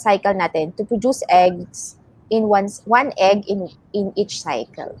normal cycle natin to produce eggs in one egg in each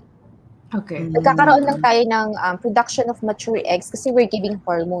cycle. Okay. Nagkakaroon lang tayo ng production of mature eggs kasi we're giving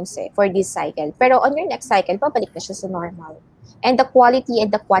hormones for this cycle. Pero on your next cycle, babalik na siya sa normal. And the quality and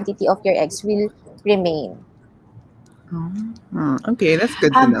the quantity of your eggs will remain. Okay, that's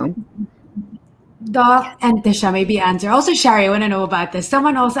good to know. Doc and Tisha maybe answer. Also, Shari, I want to know about this.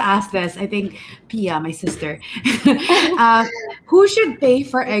 Someone also asked this. I think Pia, my sister. Who should pay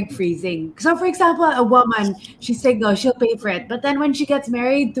for egg freezing? So, for example, a woman, she's single, she'll pay for it. But then when she gets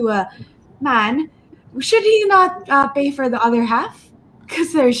married to a man, should he not pay for the other half?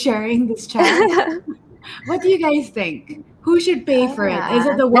 Because they're sharing this child. What do you guys think? Who should pay for it? Is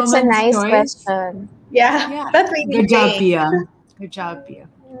it the woman's That's a nice choice? question. Yeah. That's really Good job, great. Pia. Good job, Pia.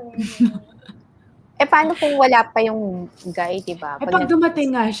 Paano kung wala pa yung guy, diba? Pag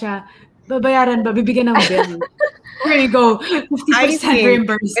dumating nga siya, babayaran ba? Bibigyan ng bill. Here you go. 50%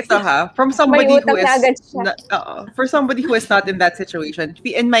 reimbursed. Ito from somebody May who utang na agad siya. for somebody who is not in that situation,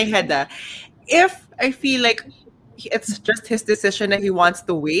 in my head, if I feel like it's just his decision that he wants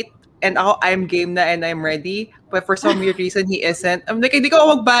to wait, and I'm game na and I'm ready, but for some weird reason he isn't, I'm like, hindi ko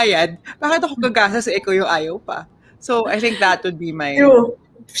ako magbayad. Bakit ako gagasa sa ikaw yung ayaw pa? So I think that would be my... True.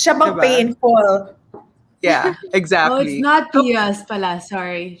 Siya bang pay in full? Yeah, exactly. Oh, it's not Pia's pala.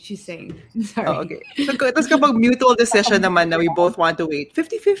 Sorry, she's saying. Sorry. Oh, okay. So, tapos kapag mutual decision naman na we both want to wait,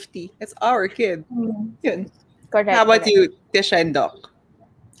 50-50. It's our kid. Yun. Correct. How about you, Tisha and Doc?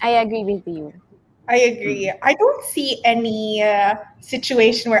 I agree with you. I agree. I don't see any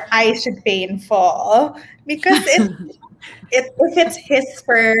situation where I should pay in full because if it's his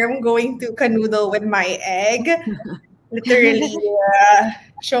sperm going to canoodle with my egg, literally,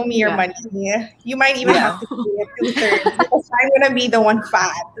 show me your money. You might even have to pay it 2/3 because I'm gonna be the one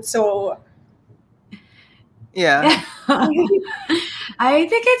fat. So yeah. I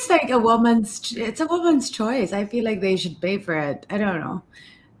think it's like a woman's choice. I feel like they should pay for it. I don't know.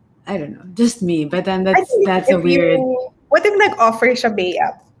 Just me. But then that's a weird. What if nag-offer siya Bea?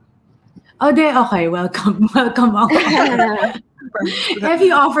 Oh, okay. Welcome. If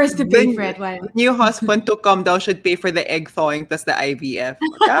he offers to pay for it, why? New husband to come down should pay for the egg thawing plus the IVF.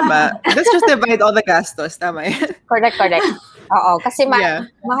 Tama. Let's just divide all the gastos. Tama yan. Correct. Oo, kasi mahal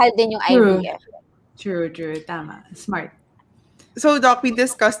din yung IVF. True. Tama. Smart. So, Doc, we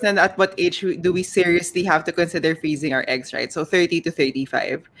discussed then at what age do we seriously have to consider freezing our eggs, right? So, 30 to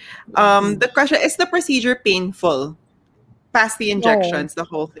 35. The question, is the procedure painful? Past the injections, the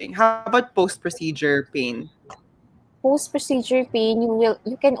whole thing. How about post-procedure pain? Post-procedure pain,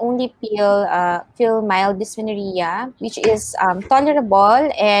 you can only feel mild dysmenorrhea, which is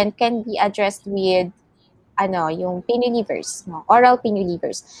tolerable and can be addressed with yung pain relievers, oral pain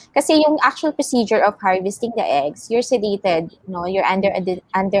relievers. Kasi yung actual procedure of harvesting the eggs, you're sedated, you're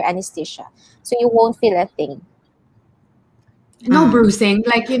under anesthesia. So you won't feel a thing. No bruising.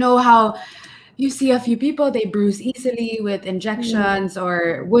 Like, you know how you see a few people, they bruise easily with injections,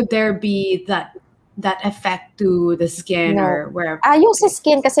 or would there be that effect to the skin or wherever? Yung sa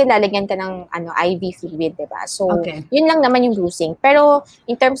skin kasi lalagyan ka ng IV fluid, diba? So, yun lang naman yung bruising. Pero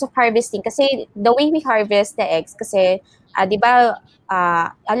in terms of harvesting, kasi the way we harvest the eggs, kasi, diba,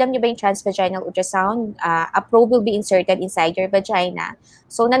 alam niyo ba yung transvaginal ultrasound? A probe will be inserted inside your vagina.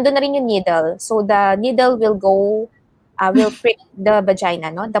 So, nandun na rin yung needle. So, the needle will prick the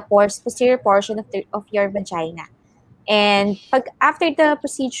vagina, the posterior portion of your vagina. And after the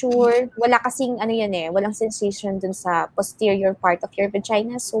procedure, wala kasing walang sensation dun sa posterior part of your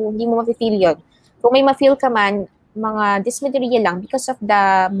vagina. So, hindi mo ma-feel yun. Kung may ma-feel ka man, mga dysmenorrhea lang because of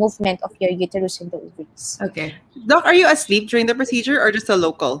the movement of your uterus and the ovaries. Okay. Doc, are you asleep during the procedure or just a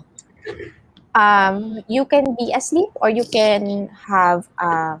local? You can be asleep or you can have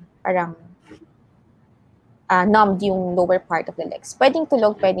parang numbed yung lower part of the legs. Pwedeng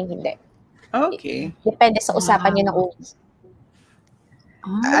tulog, pwedeng hindi. Okay. Depende sa usapan niyo ng OB.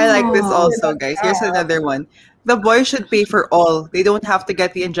 I like this Oh. also, guys. Here's another one. The boy should pay for all. They don't have to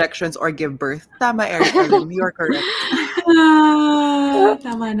get the injections or give birth. Tama, Erica Lim. You're correct.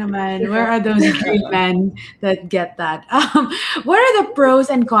 Tama naman. Where are those great men that get that? What are the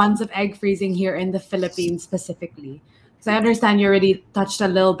pros and cons of egg freezing here in the Philippines specifically? Because I understand you already touched a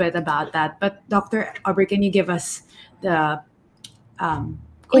little bit about that, but Dr. Aubrey, can you give us the In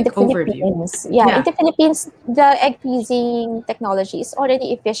quick the overview? Philippines, in the Philippines, the egg freezing technology is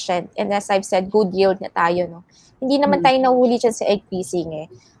already efficient. And as I've said, good yield na tayo, no? Hindi naman tayo nahuli dyan sa egg freezing eh.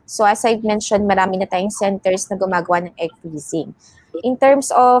 So as I've mentioned, marami na tayong centers na gumagawa ng egg freezing. In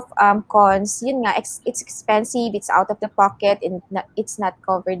terms of cons, yun nga, it's expensive, it's out of the pocket, and it's not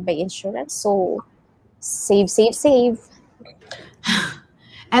covered by insurance. So save.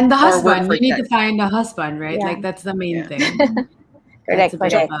 And the Or work husband, for you need to tech. find a husband, right? Yeah. Like that's the main Yeah. thing. Correct. That's a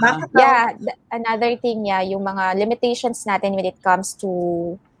bit of a- Yeah, another thing, yung mga limitations natin when it comes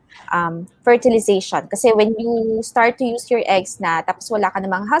to fertilization. Kasi when you start to use your eggs na, tapos wala ka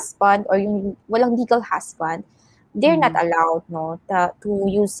namang husband or yung walang legal husband, they're not allowed to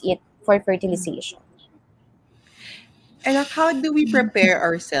use it for fertilization. And how do we prepare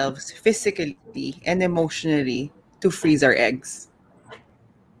ourselves physically and emotionally to freeze our eggs?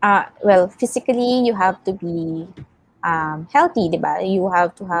 Well, physically, you have to be healthy, diba? You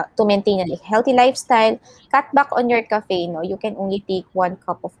have to maintain a healthy lifestyle. Cut back on your caffeine. No? You can only take 1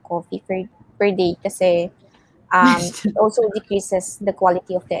 cup of coffee per day kasi it also decreases the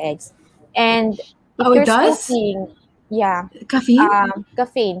quality of the eggs. And if Oh, you're it does? smoking, Caffeine?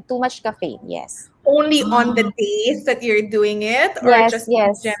 caffeine, too much caffeine, yes. Only on the days that you're doing it, or Yes, just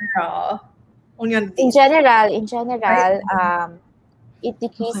yes. in general? Only on the In days. general, it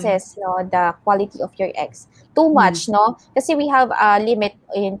decreases the quality of your eggs. Too much, no? Kasi we have a limit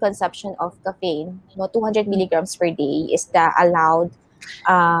in consumption of caffeine. 200 milligrams per day is the allowed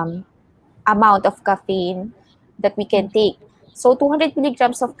amount of caffeine that we can take. So 200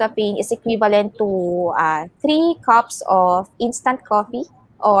 milligrams of caffeine is equivalent to 3 cups of instant coffee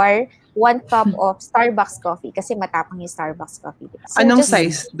or 1 cup of Starbucks coffee kasi matapang yung Starbucks coffee. Diba? So Anong just-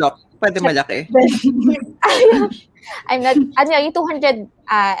 size, Doc? Pwede malaki. I'm not, yung 200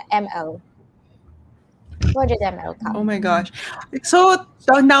 ml. 200 ml cup. Oh my gosh. So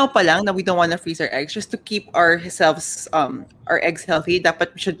now pa lang na we don't want to freeze our eggs, just to keep ourselves, our eggs healthy,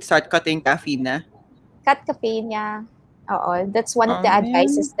 dapat we should start cutting caffeine na. Cut caffeine, yeah. Oo, that's one of the Oh,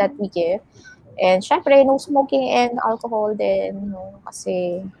 advices that we give. And syempre, no smoking and alcohol din, no?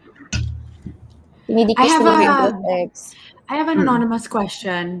 Kasi dinidecrease I have na yung a- number of eggs. I have an anonymous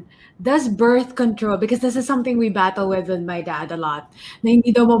question. Does birth control, because this is something we battle with my dad a lot, na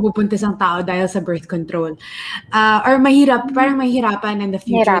hindi daw mabubuntis ang tao dahil sa birth control. Or parang mahirapan in the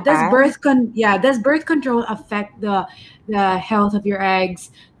future. Mahirapan? Does birth control affect the health of your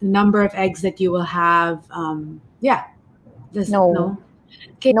eggs, the number of eggs that you will have? No.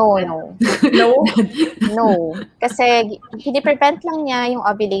 Okay. No. No? Kasi prevent lang niya yung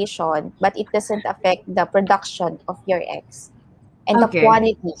ovulation, but it doesn't affect the production of your eggs and Okay. the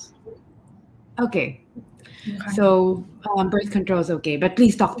quantity. Okay. So birth control is okay, but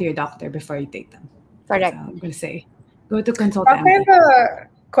please talk to your doctor before you take them. Correct. So I'm going to say, go to consult I have MD. a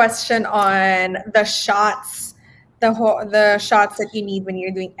question on the shots, the shots that you need when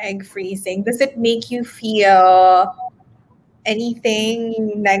you're doing egg freezing. Does it make you feel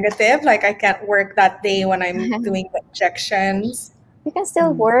anything negative? Like I can't work that day when I'm doing the injections? You can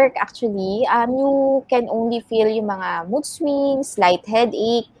still work actually. You can only feel yung mga mood swings, slight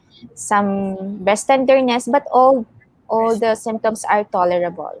headache, some breast tenderness, but all the symptoms are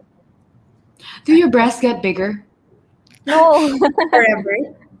tolerable. Do your breasts get bigger? No. Forever?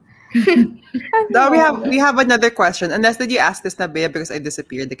 Now we have another question. Unless did you ask this, Nabea, because I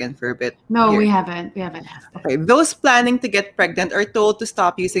disappeared again for a bit. No, Here. we haven't. We haven't asked. Okay, those planning to get pregnant are told to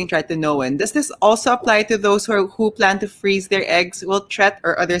stop using tretinoin. Does this also apply to those who plan to freeze their eggs? Will tret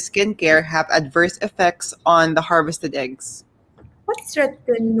or other skincare have adverse effects on the harvested eggs? What's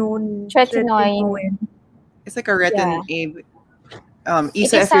tretinoin? Tretinoin. It's like a retin aid.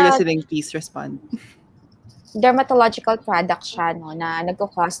 Isa, is if you're a- listening, please respond. Dermatological product siya, no, na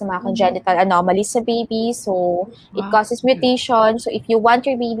nagko-cause ng mga congenital anomalies sa baby. So, it causes mutation. So, if you want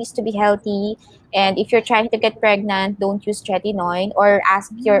your babies to be healthy, and if you're trying to get pregnant, don't use tretinoin or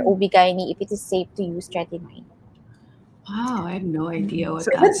ask your OB-GYN if it is safe to use tretinoin. Wow, I have no idea what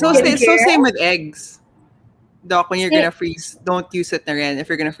So, that so, was. so same with eggs. Doc, when you're Sa- gonna freeze, don't use it na rin if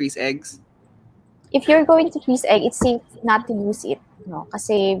you're gonna freeze eggs. If you're going to freeze egg, it's safe not to use it, no?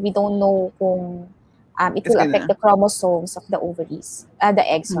 Kasi we don't know kung it It's will affect gonna. the chromosomes of the ovaries, the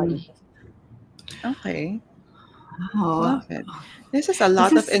egg, Hmm. sorry. Okay. Wow. Love it. This is a This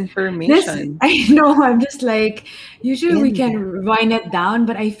lot of is this information. I know, I'm just like, usually we In can wind it down,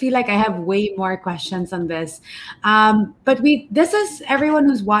 but I feel like I have way more questions on this. But this is everyone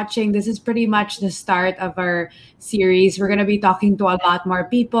who's watching, this is pretty much the start of our series. We're gonna be talking to a lot more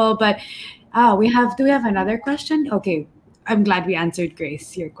people, but do we have another question? Okay. I'm glad we answered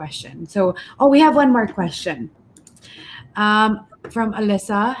Grace your question. So we have one more question. From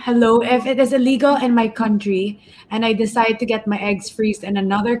Alyssa. Hello. If it is illegal in my country and I decide to get my eggs freezed in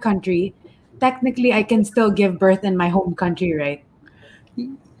another country, technically I can still give birth in my home country, right?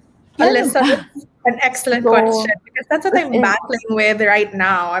 Alyssa, that's an excellent So, question because that's what I'm battling with right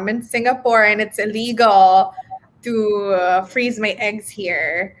now. I'm in Singapore and it's illegal to freeze my eggs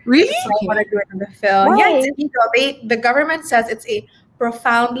here. Really? So I want Okay. to do it in the film. Yeah, it's why? illegal. The government says it's a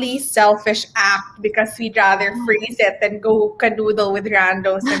profoundly selfish act because we'd rather freeze it than go canoodle with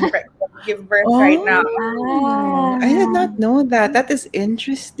randos and give birth right now. Oh, I did not know that. That is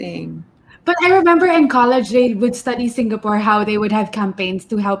interesting. But I remember in college they would study Singapore how they would have campaigns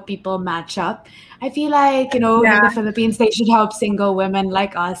to help people match up. I feel like, in Yeah. the Philippines they should help single women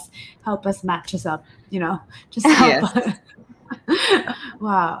like us, help us match us up, just help Yes. us.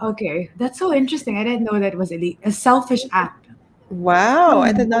 Wow, okay. That's so interesting. I didn't know that was a selfish act. Wow,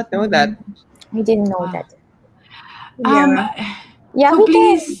 I did not know that. I didn't know Wow. that. Um Yeah. Yeah, so we can.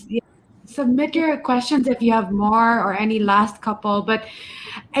 please submit your questions if you have more or any last couple. But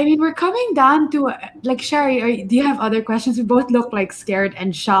I mean, we're coming down to like Sherry. Do you have other questions? We both look like scared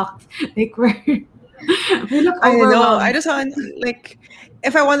and shocked. Like we look I know. I overwhelmed. just want, like,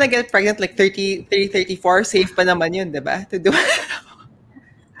 if I want to get pregnant, like 34, safe pa naman yun, diba? To do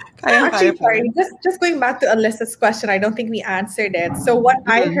Kayang-kaya Actually, pa sorry, rin. just going back to Alyssa's question, I don't think we answered it. So what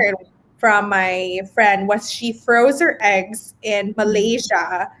I Mm. heard from my friend was she froze her eggs in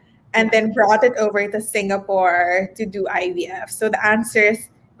Malaysia and then brought it over to Singapore to do IVF. So the answer is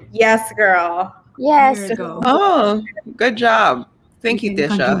yes, girl. There Yes. you go. Oh, good job. Thank you, We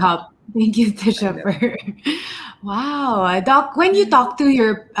can come to Tisha. help. Thank you, Tisha, for wow, Doc. When you talk to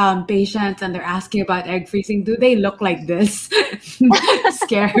your patients and they're asking about egg freezing, do they look like this?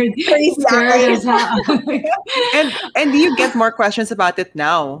 Scared, Crazy scared eyes. as hell. And do you get more questions about it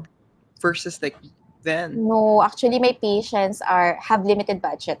now versus like then? No, actually, my patients have limited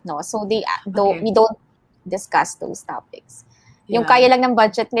budget, no? So Okay. we don't discuss those topics. Yung Yeah. kaya lang ng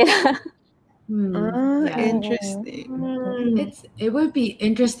budget nila. Yeah. Interesting. It would be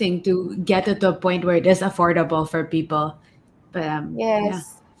interesting to get it to a point where it is affordable for people. But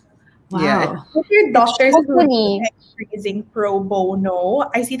Yes. Yeah. wow. If your doctors who do Hopefully. egg freezing pro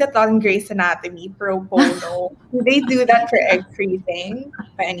bono, I see that on Grey's Anatomy, pro bono. Do they do that for egg freezing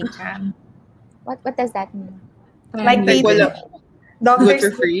by any chance? What does that mean? Like they Like, do, wala, do it doctors for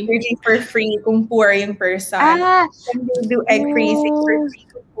do free? surgery for free kung poor yung person. Ah, Can they do egg freezing for mm, free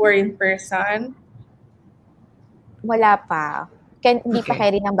kung poor yung person? wala pa. Hindi pa Okay.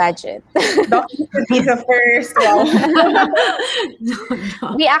 carry ng budget. Doctors would be the first. Wow.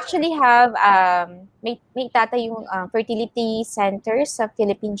 No. We actually have may tata yung fertility centers sa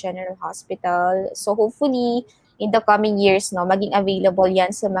Philippine General Hospital. So hopefully in the coming years no maging available yan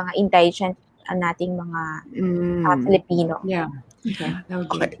sa mga indigent nating mga Filipino. Yeah. Okay. That would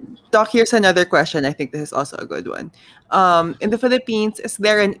be Okay. Doc, here's another question. I think this is also a good one. In the Philippines, is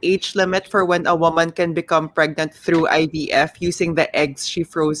there an age limit for when a woman can become pregnant through IVF using the eggs she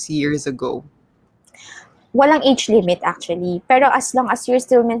froze years ago? Walang age limit actually. Pero as long as you're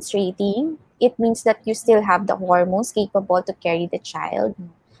still menstruating, it means that you still have the hormones capable to carry the child.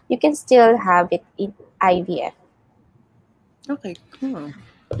 You can still have it in IVF. Okay, cool.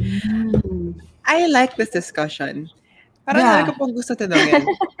 Mm. I like this discussion. Parang Yeah. dami ko pang gusto tanongin.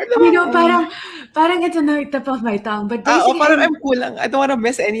 Parang it's on the tip of my tongue. But Oo, basically, parang I'm kulang. I don't want to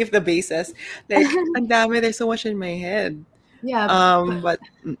miss any of the bases. Like, ang dami, there's so much in my head. yeah. But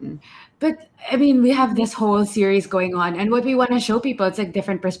mm-mm. But I mean, we have this whole series going on, and what we want to show people, it's like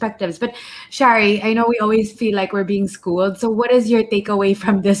different perspectives. But Shari, I know we always feel like we're being schooled. So, what is your takeaway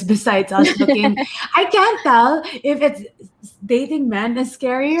from this besides us looking? I can't tell if it's dating men is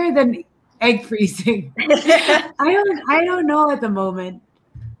scarier than egg freezing. I don't know at the moment.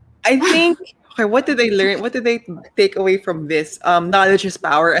 I think, okay, what did they learn? What did they take away from this? Knowledge is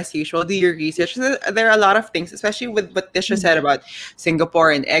power, as usual. Do your research. There are a lot of things, especially with what Tisha said about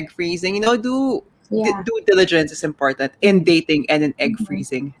Singapore and egg freezing. Do Yeah. due diligence is important in dating and in egg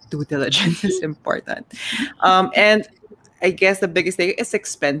freezing. Due diligence is important. And I guess the biggest thing is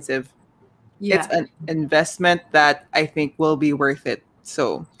expensive. It's Yeah. an investment that I think will be worth it.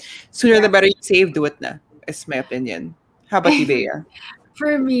 So sooner the better you save, do it na. Is my opinion. How about you, Bea?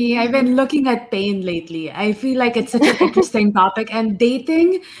 For me, I've been looking at pain lately. I feel like it's such an interesting topic, and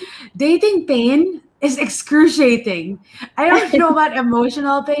dating pain is excruciating. I don't know about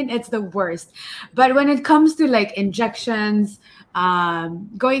emotional pain, it's the worst. But when it comes to like injections,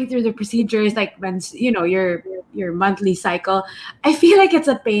 going through the procedures, like when your monthly cycle, I feel like it's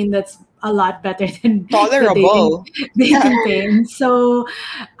a pain that's a lot better than the Tolerable. dating pain. So,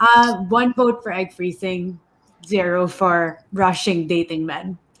 one vote for egg freezing, zero for rushing dating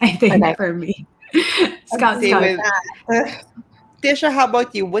men. I think Correct. for me. Scout, Same scout. with Tisha. How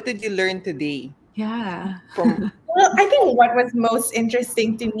about you? What did you learn today Yeah. from? Well, I think what was most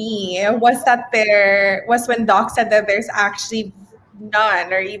interesting to me was that there was when Doc said that there's actually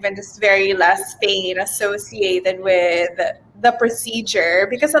none or even just very less pain associated with the procedure.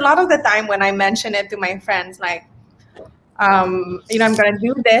 Because a lot of the time when I mention it to my friends, like, I'm gonna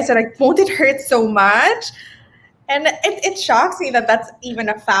do this, and like, won't it hurt so much? And it shocks me that that's even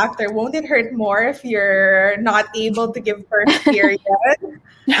a factor. Won't it hurt more if you're not able to give birth, period?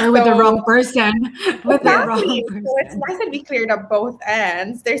 Or with the So- wrong person. With the wrong Exactly. So it's person. nice that we cleared up both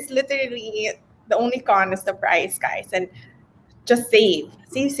ends. There's literally the only con is the price, guys. And just save.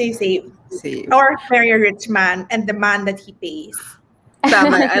 Save. Save. Or marry a rich man and demand that he pays.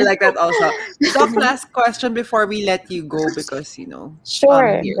 Tama, I like that also. Doc, last question before we let you go because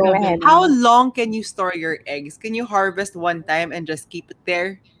Sure, here. go ahead. How long can you store your eggs? Can you harvest one time and just keep it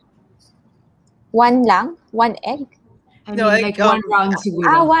there? One lang? One egg? I No, mean, like, like one round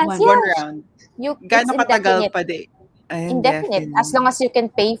siguro. once, One- yeah. One round. It's Gano'ng katagal indefinite. pa di? Indefinite. As long as you can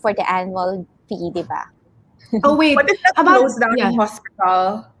pay for the annual fee, di ba? Oh, wait. What if that About- closed down yeah. yung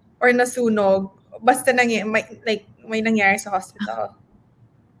hospital or nasunog? Basta may nangyari sa hospital.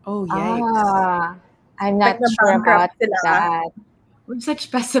 Oh, yikes. I'm not Like, sure about na-bankrupt sila. that. We're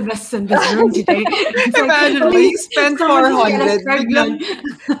such pessimists in this room today. It's Imagine mo, please, you spend someone just get us 400, pregnant.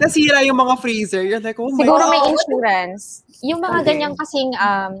 biglang nasira yung mga freezer. You're like, oh my Siguro God. may insurance. Yung mga Okay. ganyang kasing,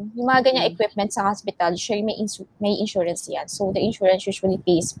 yung mga ganyang equipment sa hospital, sure may insurance yan. So, the insurance usually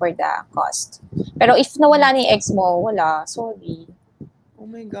pays for the cost. Pero if nawala na yung eggs mo, wala. Sorry. Oh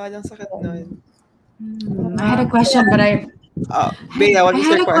my God, ang sakit nun. I had a question, but Bea, what I was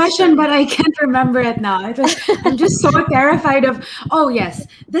had your a question, but I can't remember it now. I'm just so terrified of. Oh yes,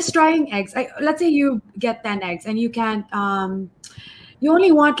 this drying eggs. Let's say you get 10 eggs and you can't. You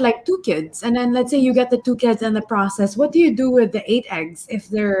only want like 2 kids, and then let's say you get the 2 kids in the process. What do you do with the 8 eggs if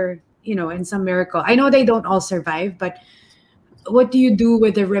they're in some miracle? I know they don't all survive, but what do you do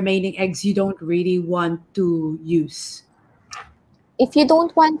with the remaining eggs you don't really want to use? If you don't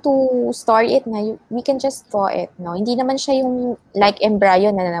want to store it na, we can just thaw it, no? Hindi naman siya yung like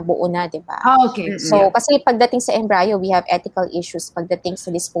embryo na nabuo na, di ba? Oh, okay. So, kasi pagdating sa embryo, we have ethical issues pagdating sa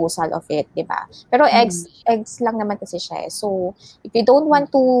disposal of it, di ba? Pero eggs lang naman kasi siya eh. So, if you don't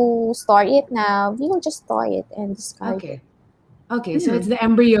want to store it na, we will just store it and discard it. Okay, so it's the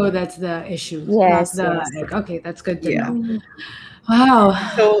embryo that's the issue. Yes, not the yes. egg. Okay, that's good to Yeah. know. Wow.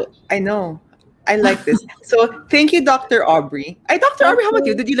 So, I know. I like this. So, thank you, Dr. Aubrey. Dr. Aubrey, how about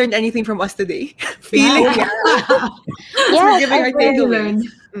you? Did you learn anything from us today? Feeling Yes, giving our I takeaways.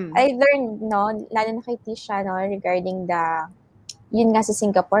 learned, no, lalo na kay Tisha, no, regarding yun nga sa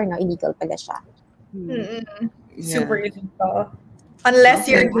Singapore, no, illegal pala siya. Super illegal. Unless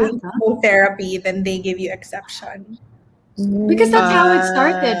you're Okay. doing chemotherapy, then they give you exception. Because that's how it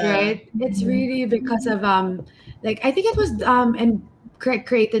started, Ah. right? It's really because of like I think it was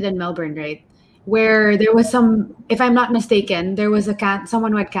created in Melbourne, right? Where there was some, if I'm not mistaken, there was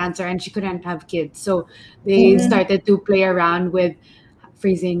someone who had cancer and she couldn't have kids, so they started to play around with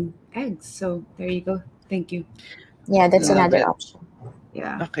freezing eggs. So there you go. Thank you. Yeah, that's Love another it. option.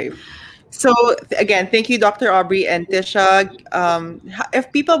 Yeah. Okay. So, again, thank you, Dr. Aubrey and Tisha.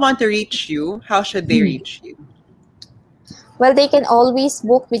 If people want to reach you, how should they reach you? Well, they can always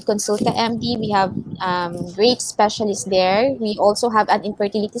book with Consulta MD. We have great specialists there. We also have an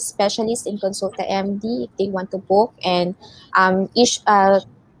infertility specialist in Consulta MD if they want to book. And if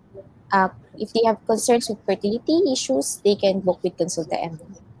they have concerns with fertility issues, they can book with Consulta MD.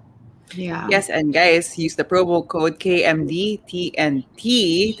 Yeah. Yes, and guys, use the promo code KMDTNT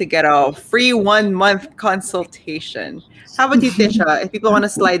to get a free 1-month consultation. How about you, Tisha? If people want to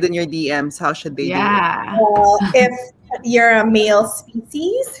slide in your DMs, how should they do it? Yeah. Well, if you're a male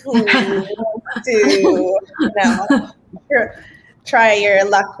species who wants to, try your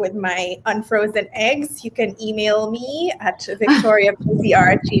luck with my unfrozen eggs, you can email me at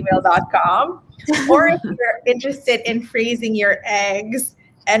victoriapcr@gmail.com. Or if you're interested in freezing your eggs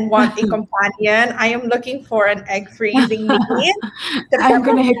and want a companion, I am looking for an egg freezing mate. I'm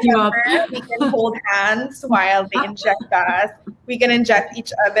gonna hit you up. We can hold hands while they inject us. We can inject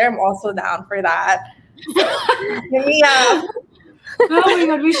each other. I'm also down for that. Hit me up. Oh my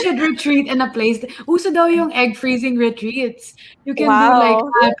god, we should retreat in a place. Uso daw yung egg freezing retreats. You can do Wow. like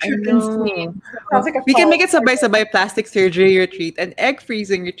I trip know. insane. Sounds like a We can make it call. sabay-sabay plastic surgery retreat and egg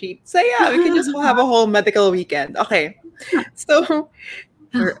freezing retreat. So yeah, we can just have a whole medical weekend. Okay. So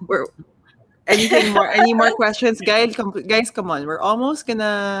we're any more questions, guys? Come on. We're almost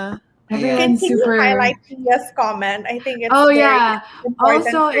gonna Everyone's Can you super. highlight Tia's comment? I think it's Oh very yeah.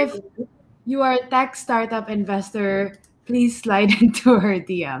 important Also, for if me. you are a tech startup investor, please slide into her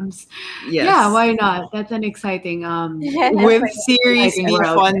DMs. yes. Yeah, why not? That's an exciting With Series Exciting B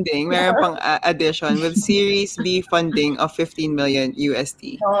world. funding, meron pang addition with Series B funding of 15 million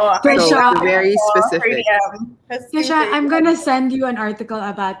USD. Oh, For I'm sure. glad Very for specific. 30M. Let's do Tisha, I'm 30M. gonna send you an article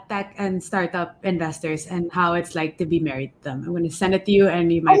about tech and startup investors and how it's like to be married to them. I'm gonna send it to you,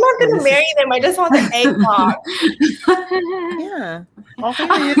 and you might. I'm not gonna wanna marry them. I just want an egg box. Yeah. Okay,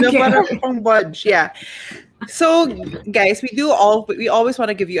 na yun na, Okay. parang pang budge. Yeah. So, guys, we always want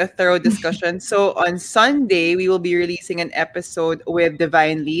to give you a thorough discussion. So, on Sunday, we will be releasing an episode with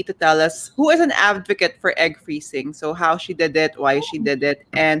Divine Lee to tell us who is an advocate for egg freezing. So, how she did it, why she did it,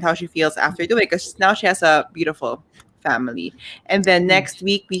 and how she feels after doing it. Because now she has a beautiful family. And then next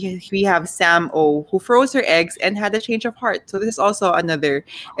week, we have Sam O, who froze her eggs and had a change of heart. So, this is also another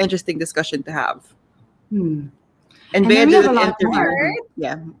interesting discussion to have. And And Bea then we did have a an lot interview. more.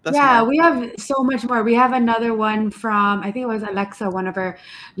 Yeah, plus Yeah, more. we have so much more. We have another one from, I think it was Alexa, one of our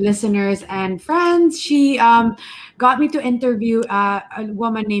listeners and friends. She got me to interview a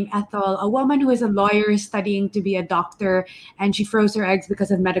woman named Ethel, a woman who is a lawyer studying to be a doctor, and she froze her eggs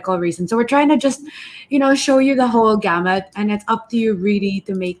because of medical reasons. So we're trying to just, show you the whole gamut, and it's up to you really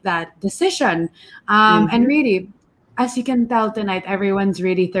to make that decision. And really, as you can tell tonight, everyone's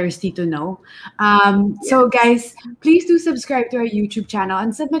really thirsty to know. So, guys, please do subscribe to our YouTube channel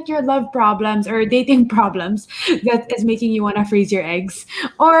and submit your love problems or dating problems that is making you want to freeze your eggs,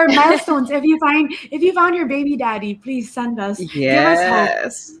 or milestones. If you found your baby daddy, please send us. Give us hope.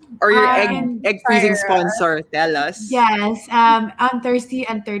 Yes. Or your And egg freezing sponsor, tell us. Yes, on Thirsty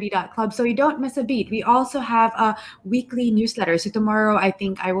and 30.club. So you don't miss a beat. We also have a weekly newsletter. So tomorrow, I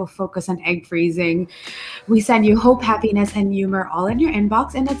think I will focus on egg freezing. We send you hope, happiness, and humor all in your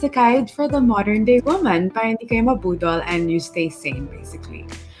inbox. And it's a guide for the modern day woman. Para hindi kayo mabudol and you stay sane, basically.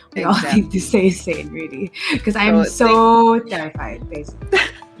 We all Exactly. need to stay sane, really. Because I'm so terrified, basically.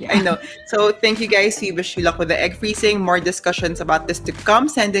 Yeah. I know. So thank you guys. We wish you luck with the egg freezing. More discussions about this to come.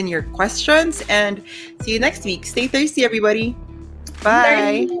 Send in your questions and see you next week. Stay thirsty, everybody.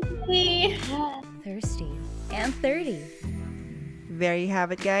 Bye. Thirsty and 30. There you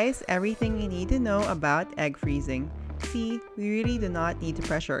have it, guys. Everything you need to know about egg freezing. See, we really do not need to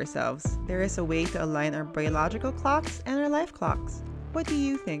pressure ourselves. There is a way to align our biological clocks and our life clocks. What do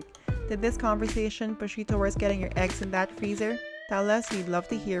you think? Did this conversation push you towards getting your eggs in that freezer? Tell us, we'd love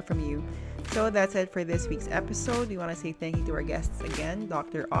to hear from you. So that's it for this week's episode. We want to say thank you to our guests again,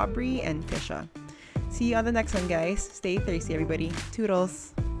 Dr. Aubrey and Tisha. See you on the next one, guys. Stay thirsty, everybody.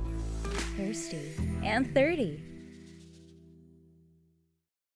 Toodles. Thirsty and 30.